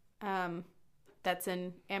that's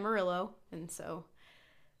in Amarillo. And so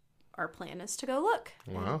our plan is to go look.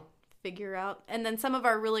 Wow. Figure out. And then some of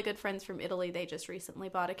our really good friends from Italy, they just recently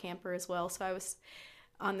bought a camper as well. So I was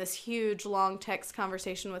on this huge long text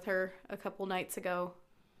conversation with her a couple nights ago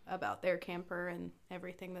about their camper and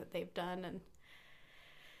everything that they've done. And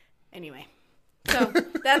anyway, so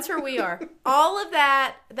that's where we are. All of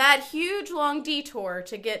that huge long detour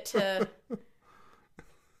to get to,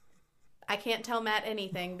 I can't tell Matt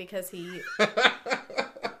anything because he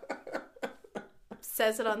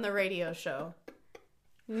says it on the radio show.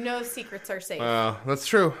 No secrets are safe. That's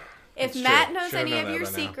true. If Matt knows any of your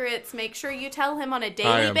secrets, make sure you tell him on a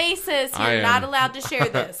daily basis. You're not allowed to share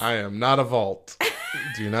this. I am not a vault.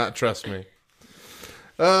 Do not trust me.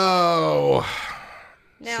 Oh.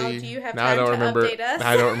 Now, do you have time to update us?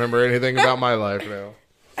 I don't remember anything about my life now.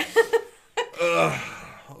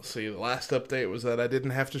 Let's see. The last update was that I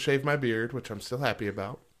didn't have to shave my beard, which I'm still happy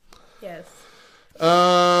about. Yes.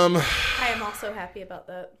 I am also happy about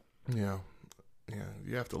that. Yeah. Yeah,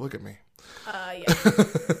 you have to look at me. Yeah.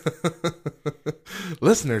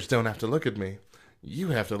 Listeners don't have to look at me. You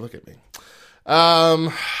have to look at me.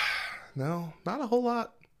 No, not a whole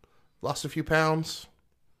lot. Lost a few pounds,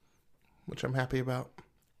 which I'm happy about.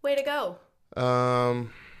 Way to go.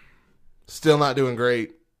 Still not doing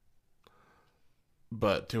great,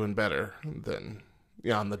 but doing better than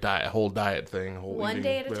on the whole diet thing. One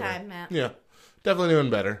day at a time, Matt. Yeah, definitely doing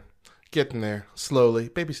better. Getting there slowly,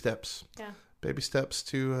 baby steps. Yeah. Baby steps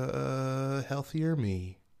to a healthier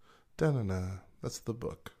me. Da-na-na. That's the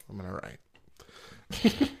book I'm going to write.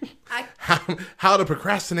 How to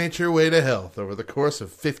procrastinate your way to health over the course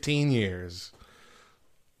of 15 years.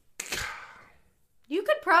 You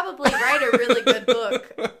could probably write a really good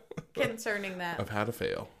book concerning that. Of how to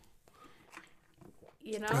fail.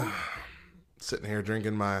 Sitting here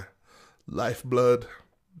drinking my Lifeblood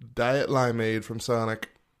Diet Limeade from Sonic.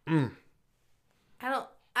 I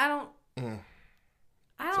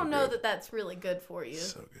don't know that that's really good for you.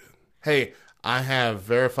 So good. Hey, I have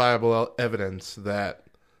verifiable evidence that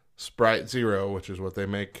Sprite Zero, which is what they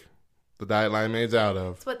make the diet limeade's out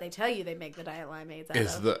of. That's what they tell you they make the diet limeades out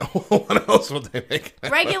Is of. What else would they make?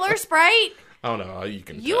 Regular Sprite? Oh, no, you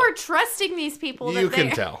can You tell. are trusting these people. You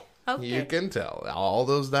can tell. Okay. You can tell. All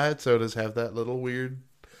those diet sodas have that little weird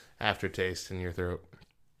aftertaste in your throat.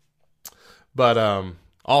 But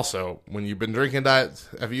also, when you've been drinking diet,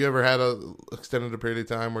 have you ever had a extended period of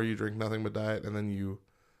time where you drink nothing but diet and then you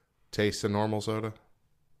taste a normal soda?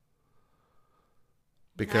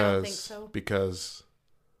 Because, I don't think so. Because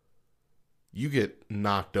you get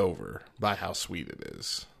knocked over by how sweet it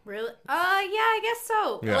is. Really? Yeah, I guess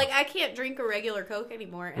so. Yeah. Like, I can't drink a regular Coke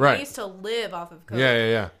anymore. And Right. I used to live off of Coke.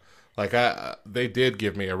 Yeah. Like, they did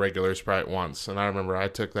give me a regular Sprite once, and I remember I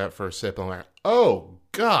took that for a sip, and I'm like, oh,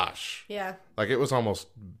 gosh. Yeah. Like, it was almost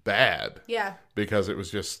bad. Yeah. Because it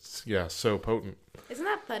was just, so potent. Isn't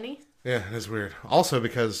that funny? Yeah, it is weird. Also,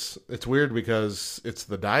 because it's weird because it's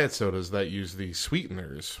the diet sodas that use the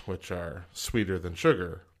sweeteners, which are sweeter than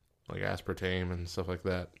sugar, like aspartame and stuff like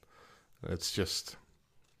that. It's just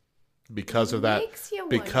because of that,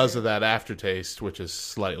 because of that aftertaste, which is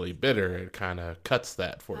slightly bitter, it kind of cuts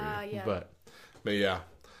that for you. Yeah. But yeah,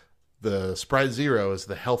 the Sprite Zero is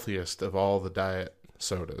the healthiest of all the diet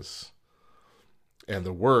sodas, and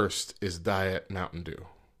the worst is Diet Mountain Dew.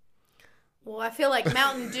 Well, I feel like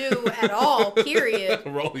Mountain Dew at all, period.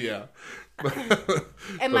 Well, yeah.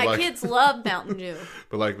 And my kids love Mountain Dew.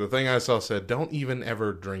 But like the thing I saw said, don't even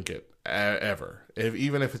ever drink it, ever.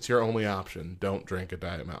 Even if it's your only option, don't drink a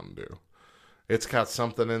Diet Mountain Dew. It's got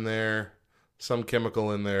something in there, some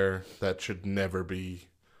chemical in there that should never be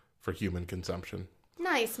for human consumption.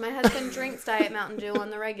 Nice. My husband drinks Diet Mountain Dew on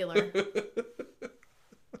the regular.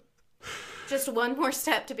 Just one more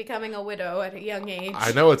step to becoming a widow at a young age.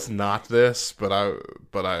 I know it's not this, but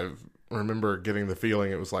I remember getting the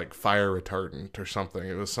feeling it was like fire retardant or something.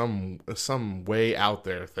 It was some way out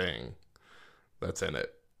there thing that's in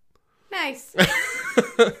it. Nice.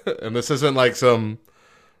 And this isn't like some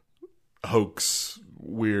hoax,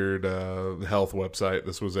 weird health website.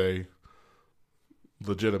 This was a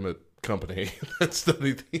legitimate company that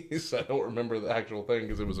studied these. I don't remember the actual thing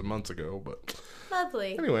because it was months ago. But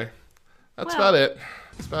Lovely. Anyway. That's about it.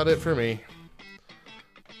 That's about it for me.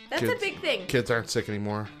 That's a big thing. Kids aren't sick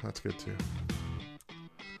anymore. That's good, too.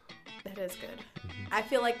 That is good. I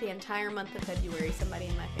feel like the entire month of February, somebody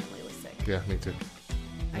in my family was sick. Yeah, me too.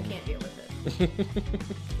 I can't deal with it.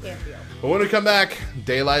 Can't deal. But when we come back,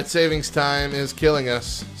 daylight savings time is killing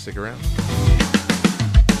us. Stick around.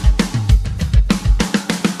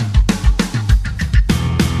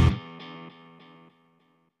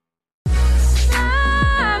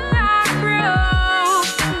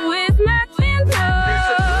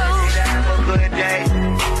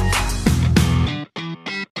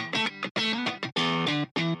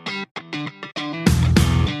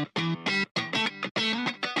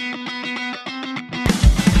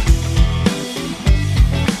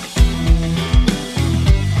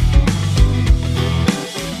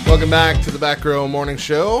 Welcome back to the Back Row Morning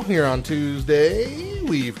Show here on Tuesday.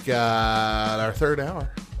 We've got our third hour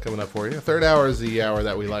coming up for you. Third hour is the hour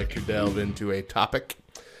that we like to delve into a topic.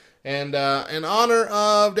 And in honor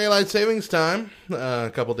of daylight savings time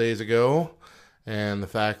a couple days ago, and the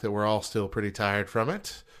fact that we're all still pretty tired from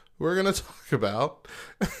it, we're going to talk about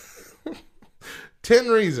 10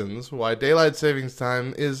 reasons why daylight savings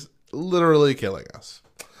time is literally killing us.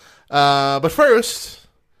 But first...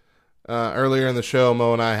 earlier in the show,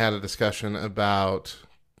 Mo and I had a discussion about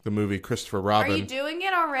the movie Christopher Robin. Are you doing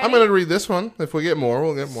it already? I'm going to read this one. If we get more,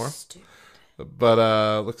 we'll get more. Stupid.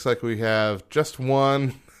 But looks like we have just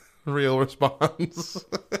one real response.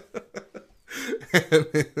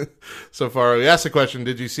 So far, we asked the question,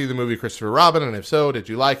 did you see the movie Christopher Robin? And if so, did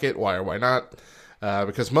you like it? Why or why not?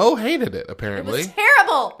 Because Mo hated it, apparently. It was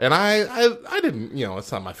terrible. And I didn't,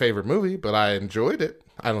 it's not my favorite movie, but I enjoyed it.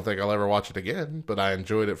 I don't think I'll ever watch it again, but I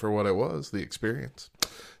enjoyed it for what it was, the experience.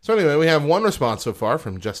 So anyway, we have one response so far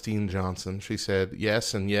from Justine Johnson. She said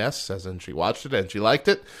yes and yes, as in she watched it and she liked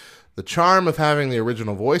it. The charm of having the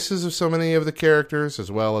original voices of so many of the characters,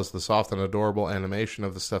 as well as the soft and adorable animation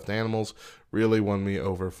of the stuffed animals, really won me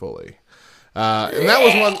over fully. And that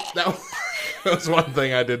was one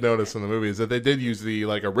thing I did notice in the movie, is that they did use the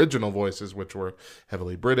original voices, which were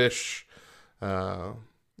heavily British.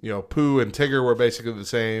 Pooh and Tigger were basically the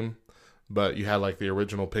same, but you had the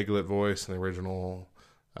original Piglet voice and the original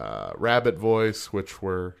Rabbit voice, which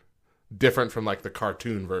were different from the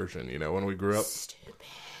cartoon version, when we grew up. Stupid.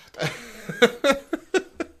 See,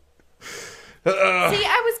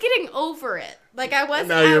 I was getting over it. I wasn't.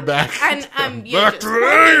 Now you're back. I'm back just to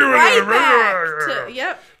right back to,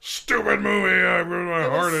 yep. Stupid movie. I ripped my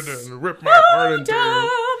heart into and ripped my heart into.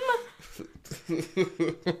 Dumb.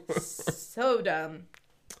 So dumb.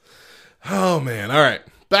 Oh, man. All right.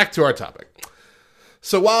 Back to our topic.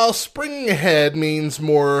 So while springing ahead means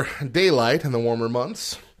more daylight in the warmer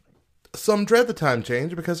months, some dread the time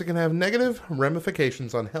change because it can have negative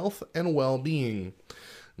ramifications on health and well-being.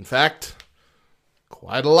 In fact,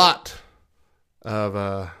 quite a lot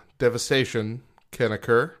of devastation can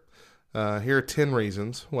occur. Here are 10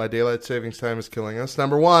 reasons why daylight savings time is killing us.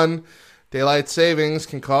 Number 1, daylight savings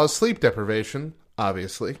can cause sleep deprivation,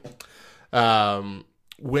 obviously.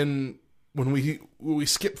 When we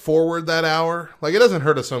skip forward that hour, like, it doesn't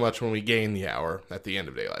hurt us so much when we gain the hour at the end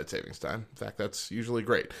of daylight savings time. In fact, that's usually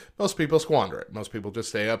great. Most people squander it. Most people just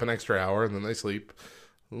stay up an extra hour and then they sleep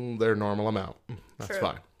their normal amount. That's True.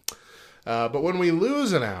 fine. But when we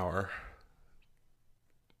lose an hour,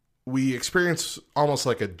 we experience almost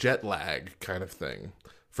like a jet lag kind of thing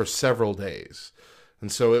for several days. And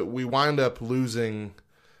so we wind up losing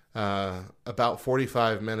about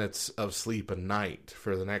 45 minutes of sleep a night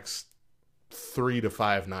for the next 3 to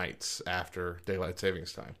 5 nights after daylight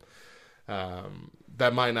savings time.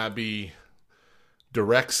 That might not be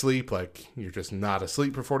direct sleep, like you're just not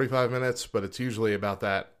asleep for 45 minutes, but it's usually about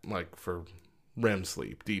that, like for REM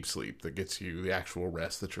sleep, deep sleep, that gets you the actual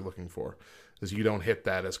rest that you're looking for, is you don't hit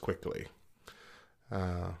that as quickly.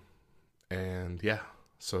 And yeah,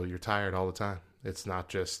 so you're tired all the time. It's not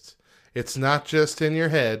just in your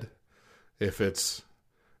head. If it's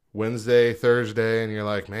Wednesday, Thursday, and you're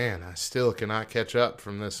like, man, I still cannot catch up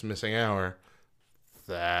from this missing hour,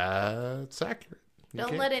 that's accurate.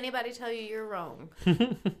 Don't let anybody tell you you're wrong.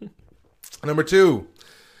 Number 2,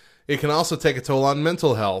 it can also take a toll on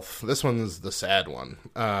mental health. This one's the sad one.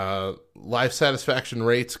 Life satisfaction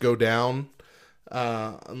rates go down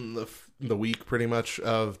on the week, pretty much,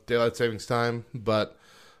 of daylight savings time, but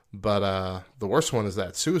the worst one is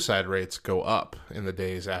that suicide rates go up in the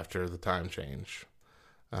days after the time change.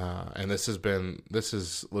 And this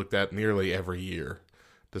is looked at nearly every year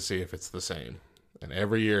to see if it's the same. And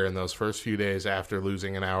every year in those first few days after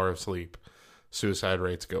losing an hour of sleep, suicide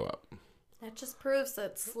rates go up. That just proves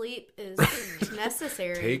that sleep is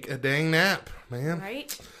necessary. Take a dang nap, man.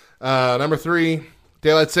 Right? Number 3,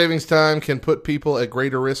 daylight savings time can put people at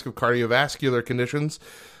greater risk of cardiovascular conditions.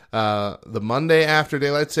 The Monday after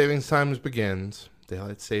daylight savings time begins,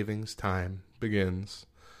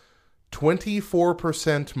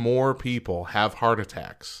 24% more people have heart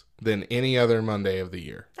attacks than any other Monday of the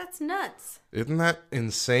year. That's nuts. Isn't that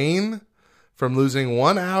insane? From losing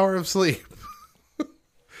 1 hour of sleep.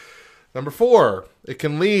 Number 4, it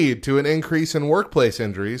can lead to an increase in workplace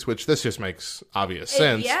injuries, which this just makes obvious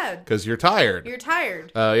sense. Yeah. Because you're tired. You're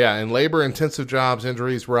tired. In labor-intensive jobs,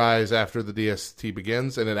 injuries rise after the DST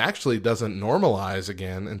begins, and it actually doesn't normalize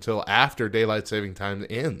again until after daylight saving time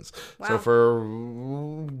ends. Wow. So for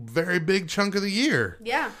a very big chunk of the year.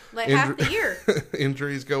 Yeah, like half the year.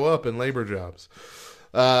 Injuries go up in labor jobs.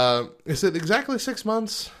 Is it exactly 6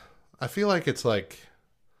 months? I feel like it's like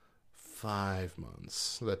 5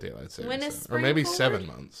 months, that daylight savings When is time. Or spring maybe forward? 7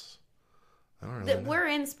 months. I don't really know. We're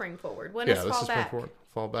in spring forward. When Yeah, is this fall is back? spring forward.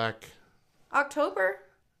 Fall back. October?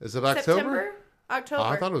 Is it October? September? Oh, October.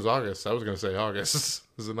 I thought it was August. I was going to say August.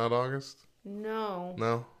 Is it not August? No.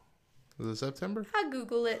 No. Is it September? I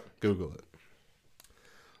Google it. Google it.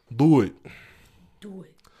 Do it. Do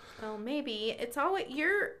it. Well, maybe. It's always...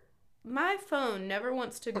 My phone never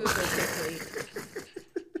wants to Google quickly.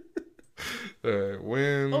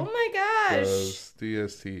 When Oh my gosh. does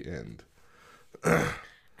DST end?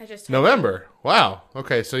 I just... November. Wow.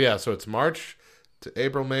 Okay, so it's March to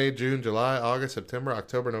April, May, June, July, August, September,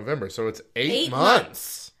 October, November. So it's 8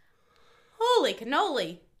 months. Holy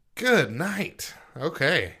cannoli. Good night.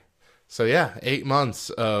 Okay. So 8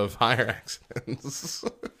 months of higher accidents.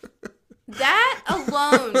 That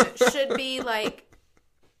alone should be like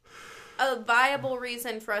a viable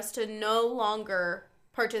reason for us to no longer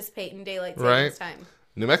participate in daylight savings time.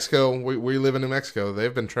 New Mexico, we live in New Mexico.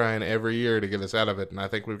 They've been trying every year to get us out of it, and I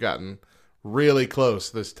think we've gotten really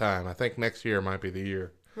close this time. I think next year might be the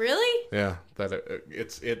year. Really? Yeah, that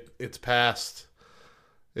it's passed.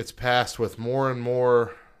 It's passed with more and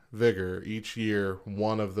more vigor each year.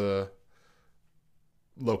 One of the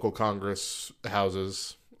local Congress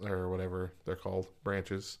houses, or whatever they're called,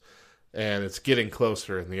 branches, and it's getting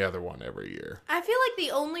closer in the other one every year. I feel like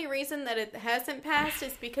the only reason that it hasn't passed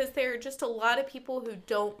is because there are just a lot of people who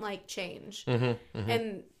don't like change. And,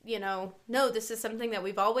 no, this is something that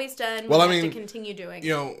we've always done. Well, we have to continue doing.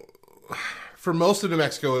 For most of New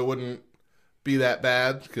Mexico, it wouldn't be that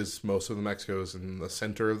bad because most of New Mexico is in the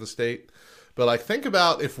center of the state. But, think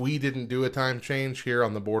about if we didn't do a time change here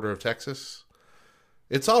on the border of Texas.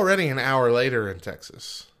 It's already an hour later in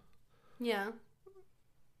Texas. Yeah.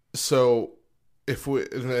 So if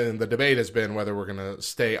the debate has been whether we're going to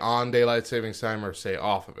stay on daylight savings time or stay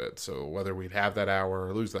off of it. So whether we'd have that hour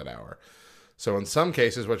or lose that hour. So in some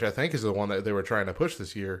cases, which I think is the one that they were trying to push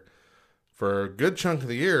this year, for a good chunk of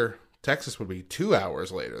the year, Texas would be 2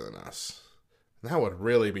 hours later than us. That would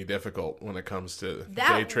really be difficult when it comes to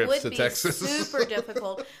day trips to Texas. That would be super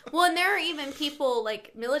difficult. Well, and there are even people,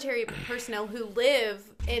 like military personnel, who live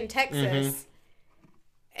in Texas,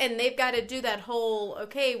 and they've got to do that whole,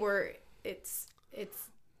 where it's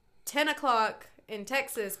 10 o'clock in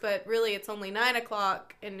Texas, but really it's only 9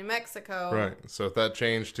 o'clock in New Mexico. Right. So if that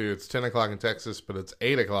changed to it's 10 o'clock in Texas, but it's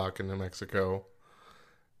 8 o'clock in New Mexico,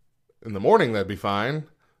 in the morning that'd be fine.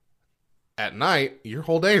 At night, your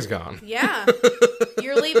whole day's gone. Yeah.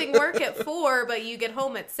 You're leaving work at 4, but you get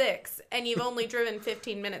home at 6, and you've only driven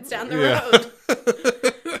 15 minutes down the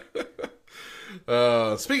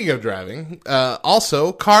road. Speaking of driving,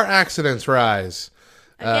 also, car accidents rise.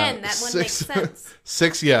 Again, that one makes sense.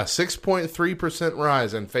 6.3%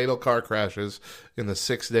 rise in fatal car crashes in the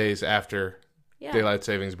 6 days after daylight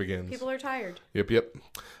savings begins. People are tired. Yep.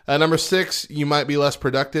 Number 6, you might be less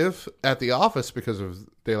productive at the office because of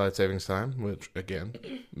daylight savings time, which, again,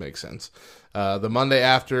 makes sense. The Monday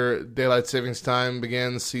after daylight savings time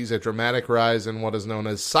begins sees a dramatic rise in what is known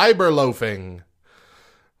as cyber loafing,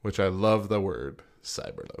 which I love the word,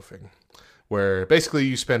 cyber loafing, where basically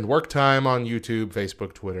you spend work time on YouTube,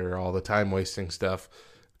 Facebook, Twitter, all the time-wasting stuff,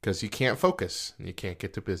 because you can't focus and you can't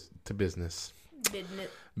get to business.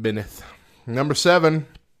 Business. Number 7,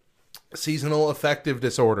 seasonal affective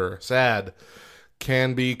disorder, SAD,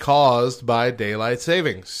 can be caused by daylight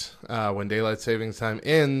savings. When daylight savings time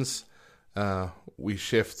ends, we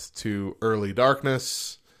shift to early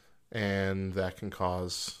darkness, and that can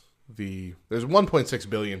cause there's 1.6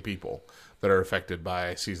 billion people that are affected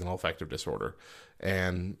by seasonal affective disorder,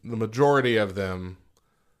 and the majority of them,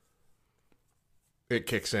 it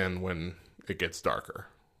kicks in when it gets darker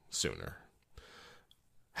sooner.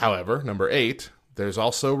 However, number 8, there's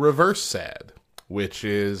also reverse SAD, which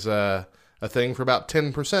is a thing for about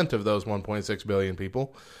 10% of those 1.6 billion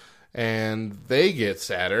people. And they get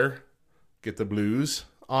sadder, get the blues,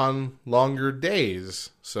 on longer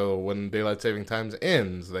days. So when daylight saving times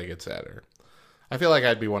ends, they get sadder. I feel like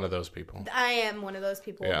I'd be one of those people. I am one of those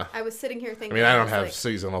people. Yeah. I was sitting here thinking... I mean, I don't have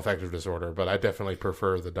seasonal affective disorder, but I definitely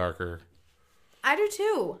prefer the darker... I do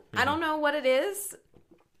too. I don't know what it is.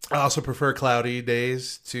 I also prefer cloudy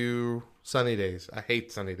days to sunny days. I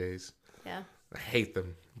hate sunny days. Yeah. I hate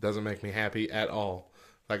them. It doesn't make me happy at all.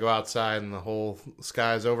 If I go outside and the whole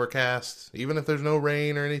sky is overcast, even if there's no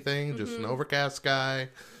rain or anything, just an overcast sky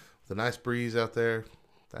with a nice breeze out there,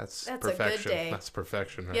 that's perfection. A good day. That's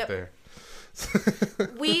perfection right there.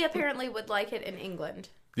 We apparently would like it in England.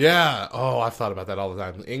 Yeah. Oh, I've thought about that all the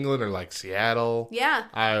time. England or like Seattle. Yeah.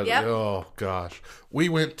 Oh, gosh. We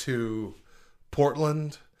went to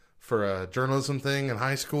Portland for a journalism thing in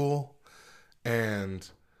high school. And,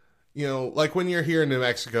 you know, like when you're here in New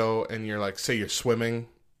Mexico and you're like, say you're swimming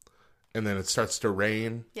and then it starts to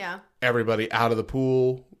rain. Yeah. Everybody out of the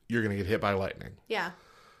pool, you're going to get hit by lightning. Yeah.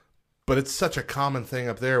 But it's such a common thing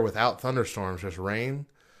up there without thunderstorms, just rain.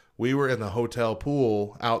 We were in the hotel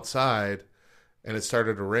pool outside and it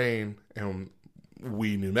started to rain and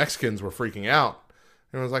we New Mexicans were freaking out.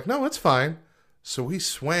 And I was like, no, it's fine. So we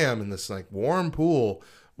swam in this like warm pool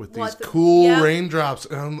with these cool raindrops.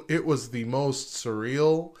 It was the most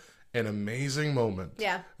surreal and amazing moment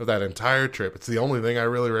of that entire trip. It's the only thing I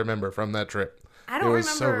really remember from that trip. I don't remember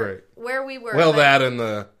so great. Where we were. Well, that and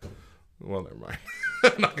the... Well, never mind.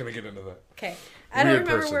 I'm not going to get into that. Okay. I don't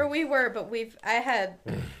remember where we were, but I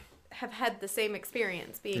have had the same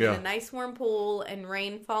experience, being in a nice warm pool and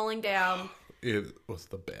rain falling down. It was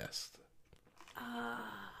the best. I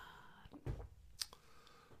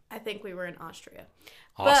think we were in Austria.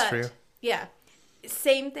 Austria? But, yeah.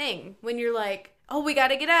 Same thing. When you're like, oh, we got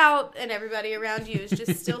to get out, and everybody around you is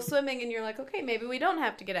just still swimming, and you're like, okay, maybe we don't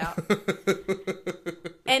have to get out.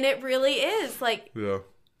 And it really is. Like,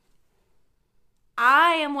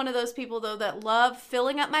 I am one of those people, though, that love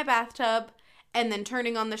filling up my bathtub and then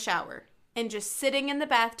turning on the shower and just sitting in the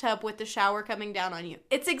bathtub with the shower coming down on you.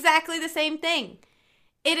 It's exactly the same thing.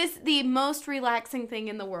 It is the most relaxing thing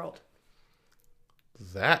in the world.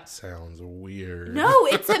 That sounds weird. No,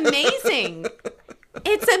 it's amazing.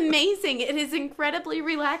 It's amazing. It is incredibly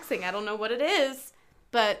relaxing. I don't know what it is,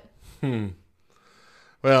 but...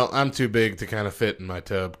 Well, I'm too big to kind of fit in my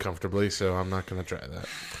tub comfortably, so I'm not going to try that.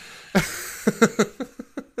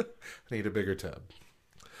 I need a bigger tub.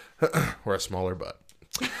 Or a smaller butt.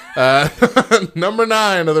 Number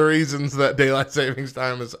 9 of the reasons that daylight savings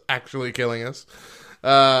time is actually killing us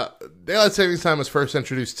Daylight savings time was first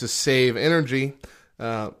introduced to save energy,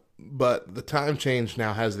 but the time change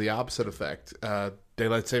now has the opposite effect.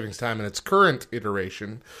 Daylight savings time in its current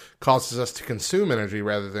iteration causes us to consume energy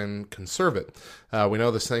rather than conserve it. We know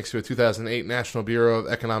this thanks to a 2008 National Bureau of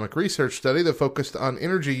Economic Research study that focused on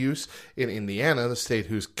energy use in Indiana, the state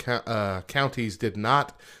whose counties did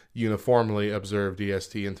not uniformly observe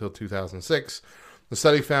DST until 2006. The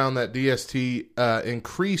study found that DST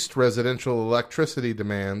increased residential electricity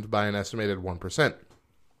demand by an estimated 1%.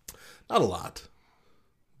 Not a lot,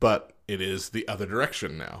 but it is the other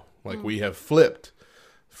direction now. Like, we have flipped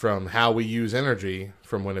from how we use energy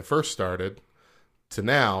from when it first started to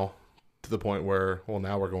now, to the point where, well,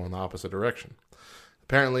 now we're going the opposite direction.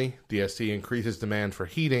 Apparently, DST increases demand for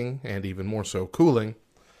heating and even more so cooling.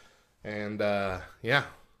 And, yeah.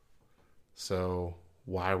 So,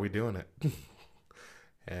 why are we doing it?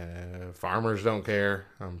 Farmers don't care.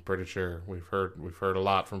 I'm pretty sure we've heard a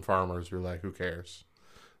lot from farmers who are like, who cares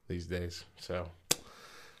these days? So,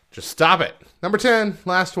 just stop it. Number 10,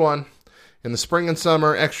 last one. In the spring and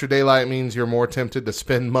summer, extra daylight means you're more tempted to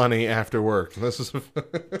spend money after work. This is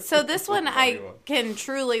so this one I can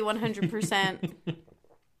truly 100%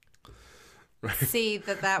 see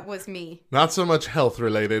that was me. Not so much health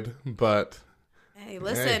related, but hey,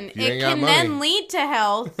 listen, it can then lead to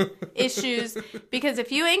health issues because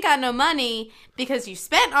if you ain't got no money because you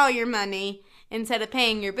spent all your money instead of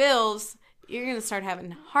paying your bills, you're going to start having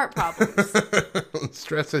heart problems.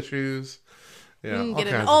 Stress issues. Yeah, you can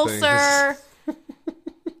get an ulcer.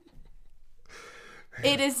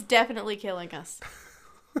 It is definitely killing us.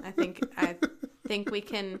 I think we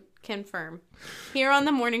can confirm. Here on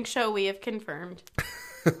the morning show, we have confirmed.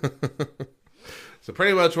 So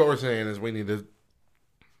pretty much what we're saying is we need to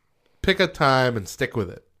pick a time and stick with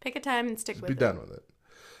it. Pick a time and stick with it. Be done with it.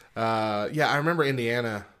 Yeah, I remember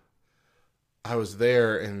Indiana. I was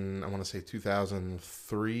there in, I want to say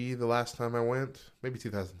 2003, the last time I went. Maybe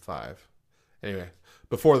 2005. Anyway,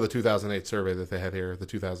 before the 2008 survey that they had here, the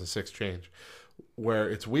 2006 change, where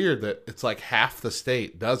it's weird that it's like half the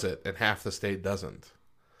state does it and half the state doesn't.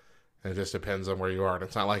 And it just depends on where you are. And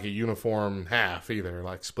it's not like a uniform half either,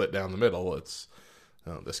 like split down the middle. It's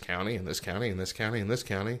this county and this county and this county and this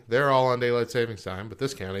county. They're all on daylight savings time, but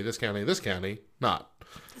this county, this county, this county, not.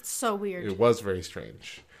 It's so weird. It was very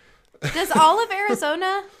strange. Does all of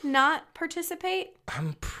Arizona not participate?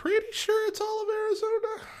 I'm pretty sure it's all of Arizona.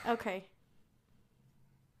 Okay.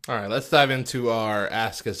 All right, let's dive into our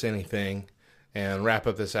Ask Us Anything and wrap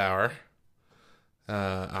up this hour.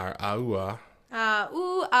 Our AUA.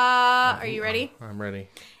 Are you ready? I'm ready.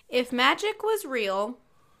 If magic was real,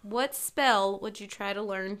 what spell would you try to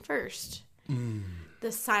learn first?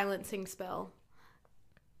 The silencing spell.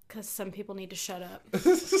 Because some people need to shut up.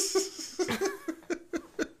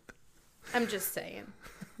 I'm just saying.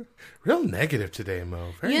 Real negative today,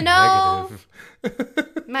 Mo. Very negative.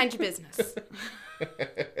 Mind your business.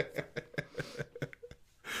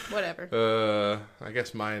 Whatever. I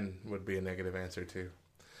guess mine would be a negative answer too.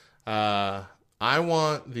 I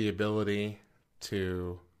want the ability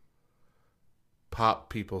to pop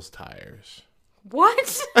people's tires.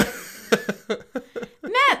 What? Matt,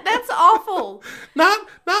 that's awful. Not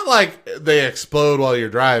like they explode while you're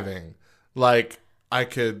driving. Like I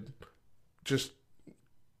could just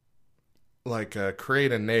like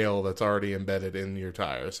create a nail that's already embedded in your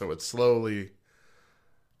tire, so it's slowly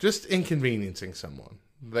just inconveniencing someone.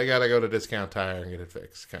 They got to go to Discount Tire and get it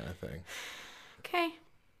fixed, kind of thing. Okay.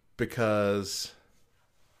 Because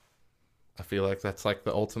I feel like that's like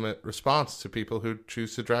the ultimate response to people who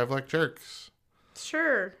choose to drive like jerks.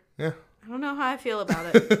 Sure. Yeah. I don't know how I feel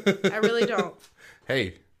about it. I really don't.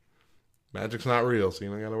 Hey, magic's not real, so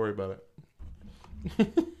you don't got to worry about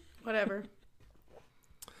it. Whatever.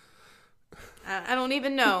 I don't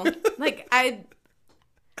even know. Like, I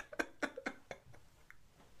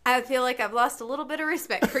feel like I've lost a little bit of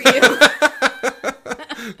respect for you.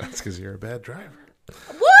 That's because you're a bad driver.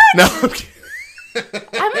 What? No, I'm kidding.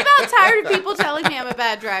 I'm about tired of people telling me I'm a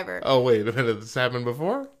bad driver. Oh, wait a minute. This happened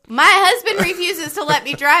before? My husband refuses to let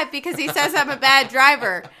me drive because he says I'm a bad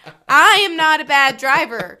driver. I am not a bad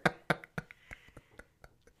driver.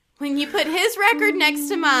 When you put his record next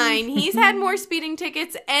to mine, he's had more speeding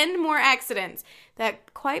tickets and more accidents.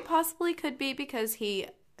 That quite possibly could be because he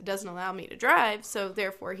doesn't allow me to drive, so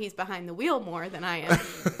therefore he's behind the wheel more than I am.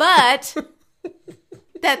 But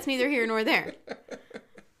that's neither here nor there.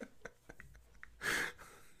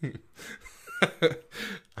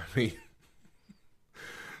 I mean,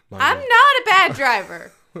 I'm not a bad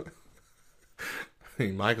driver. I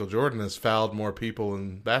mean, Michael Jordan has fouled more people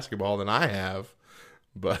in basketball than I have,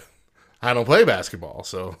 but I don't play basketball,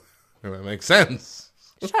 so that makes sense.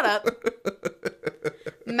 Shut up.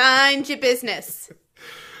 Mind your business.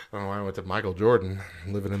 Oh, I went to Michael Jordan,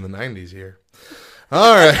 living in the 90s here.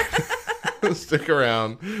 All right. Stick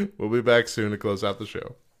around. We'll be back soon to close out the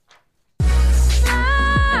show.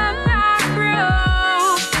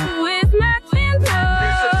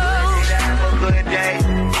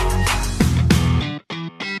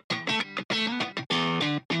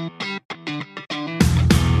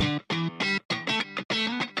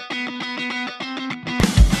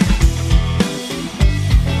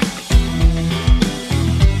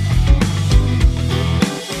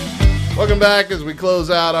 Welcome back as we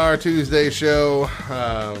close out our Tuesday show.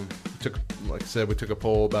 Like I said, we took a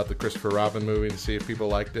poll about the Christopher Robin movie to see if people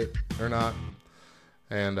liked it or not.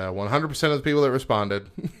 And 100% of the people that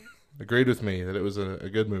responded agreed with me that it was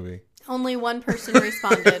a good movie. Only one person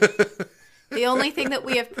responded. The only thing that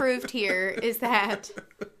we have proved here is that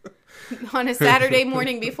on a Saturday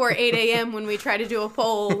morning before 8 a.m. when we try to do a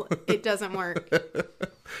poll, it doesn't work.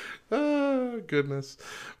 Oh, goodness.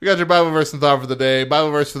 We got your Bible verse and thought for the day. Bible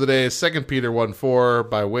verse for the day is 2 Peter 1:4,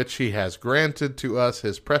 by which he has granted to us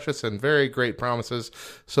his precious and very great promises,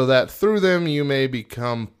 so that through them you may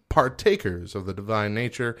become partakers of the divine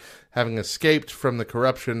nature, having escaped from the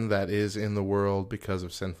corruption that is in the world because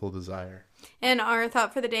of sinful desire. And our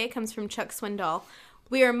thought for the day comes from Chuck Swindoll.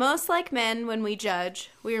 We are most like men when we judge.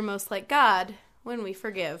 We are most like God when we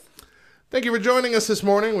forgive. Thank you for joining us this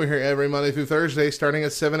morning. We're here every Monday through Thursday, starting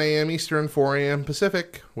at 7 a.m. Eastern, 4 a.m.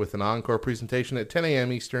 Pacific, with an encore presentation at 10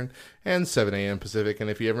 a.m. Eastern and 7 a.m. Pacific. And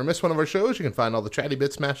if you ever miss one of our shows, you can find all the chatty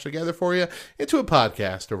bits mashed together for you into a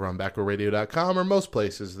podcast over on backrowradio.com or most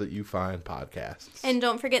places that you find podcasts. And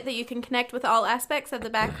don't forget that you can connect with all aspects of the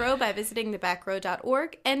Back Row by visiting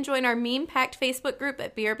thebackrow.org and join our meme-packed Facebook group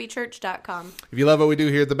at brbchurch.com. If you love what we do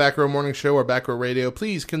here at the Back Row Morning Show or Back Row Radio,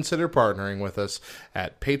 please consider partnering with us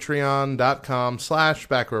at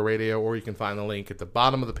patreon.com/backrowradio, or you can find the link at the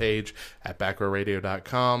bottom of the page at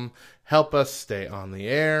backrowradio.com. Help us stay on the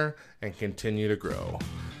air and continue to grow.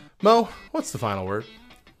 Mo, what's the final word?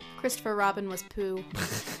 Christopher Robin was poo.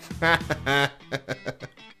 I'm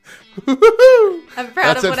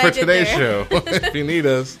proud of what I did there. That's it for today's show. If you need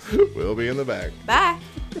us, we'll be in the back. Bye.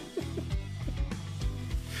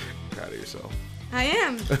 Proud of yourself. I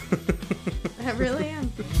am. I really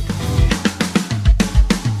am.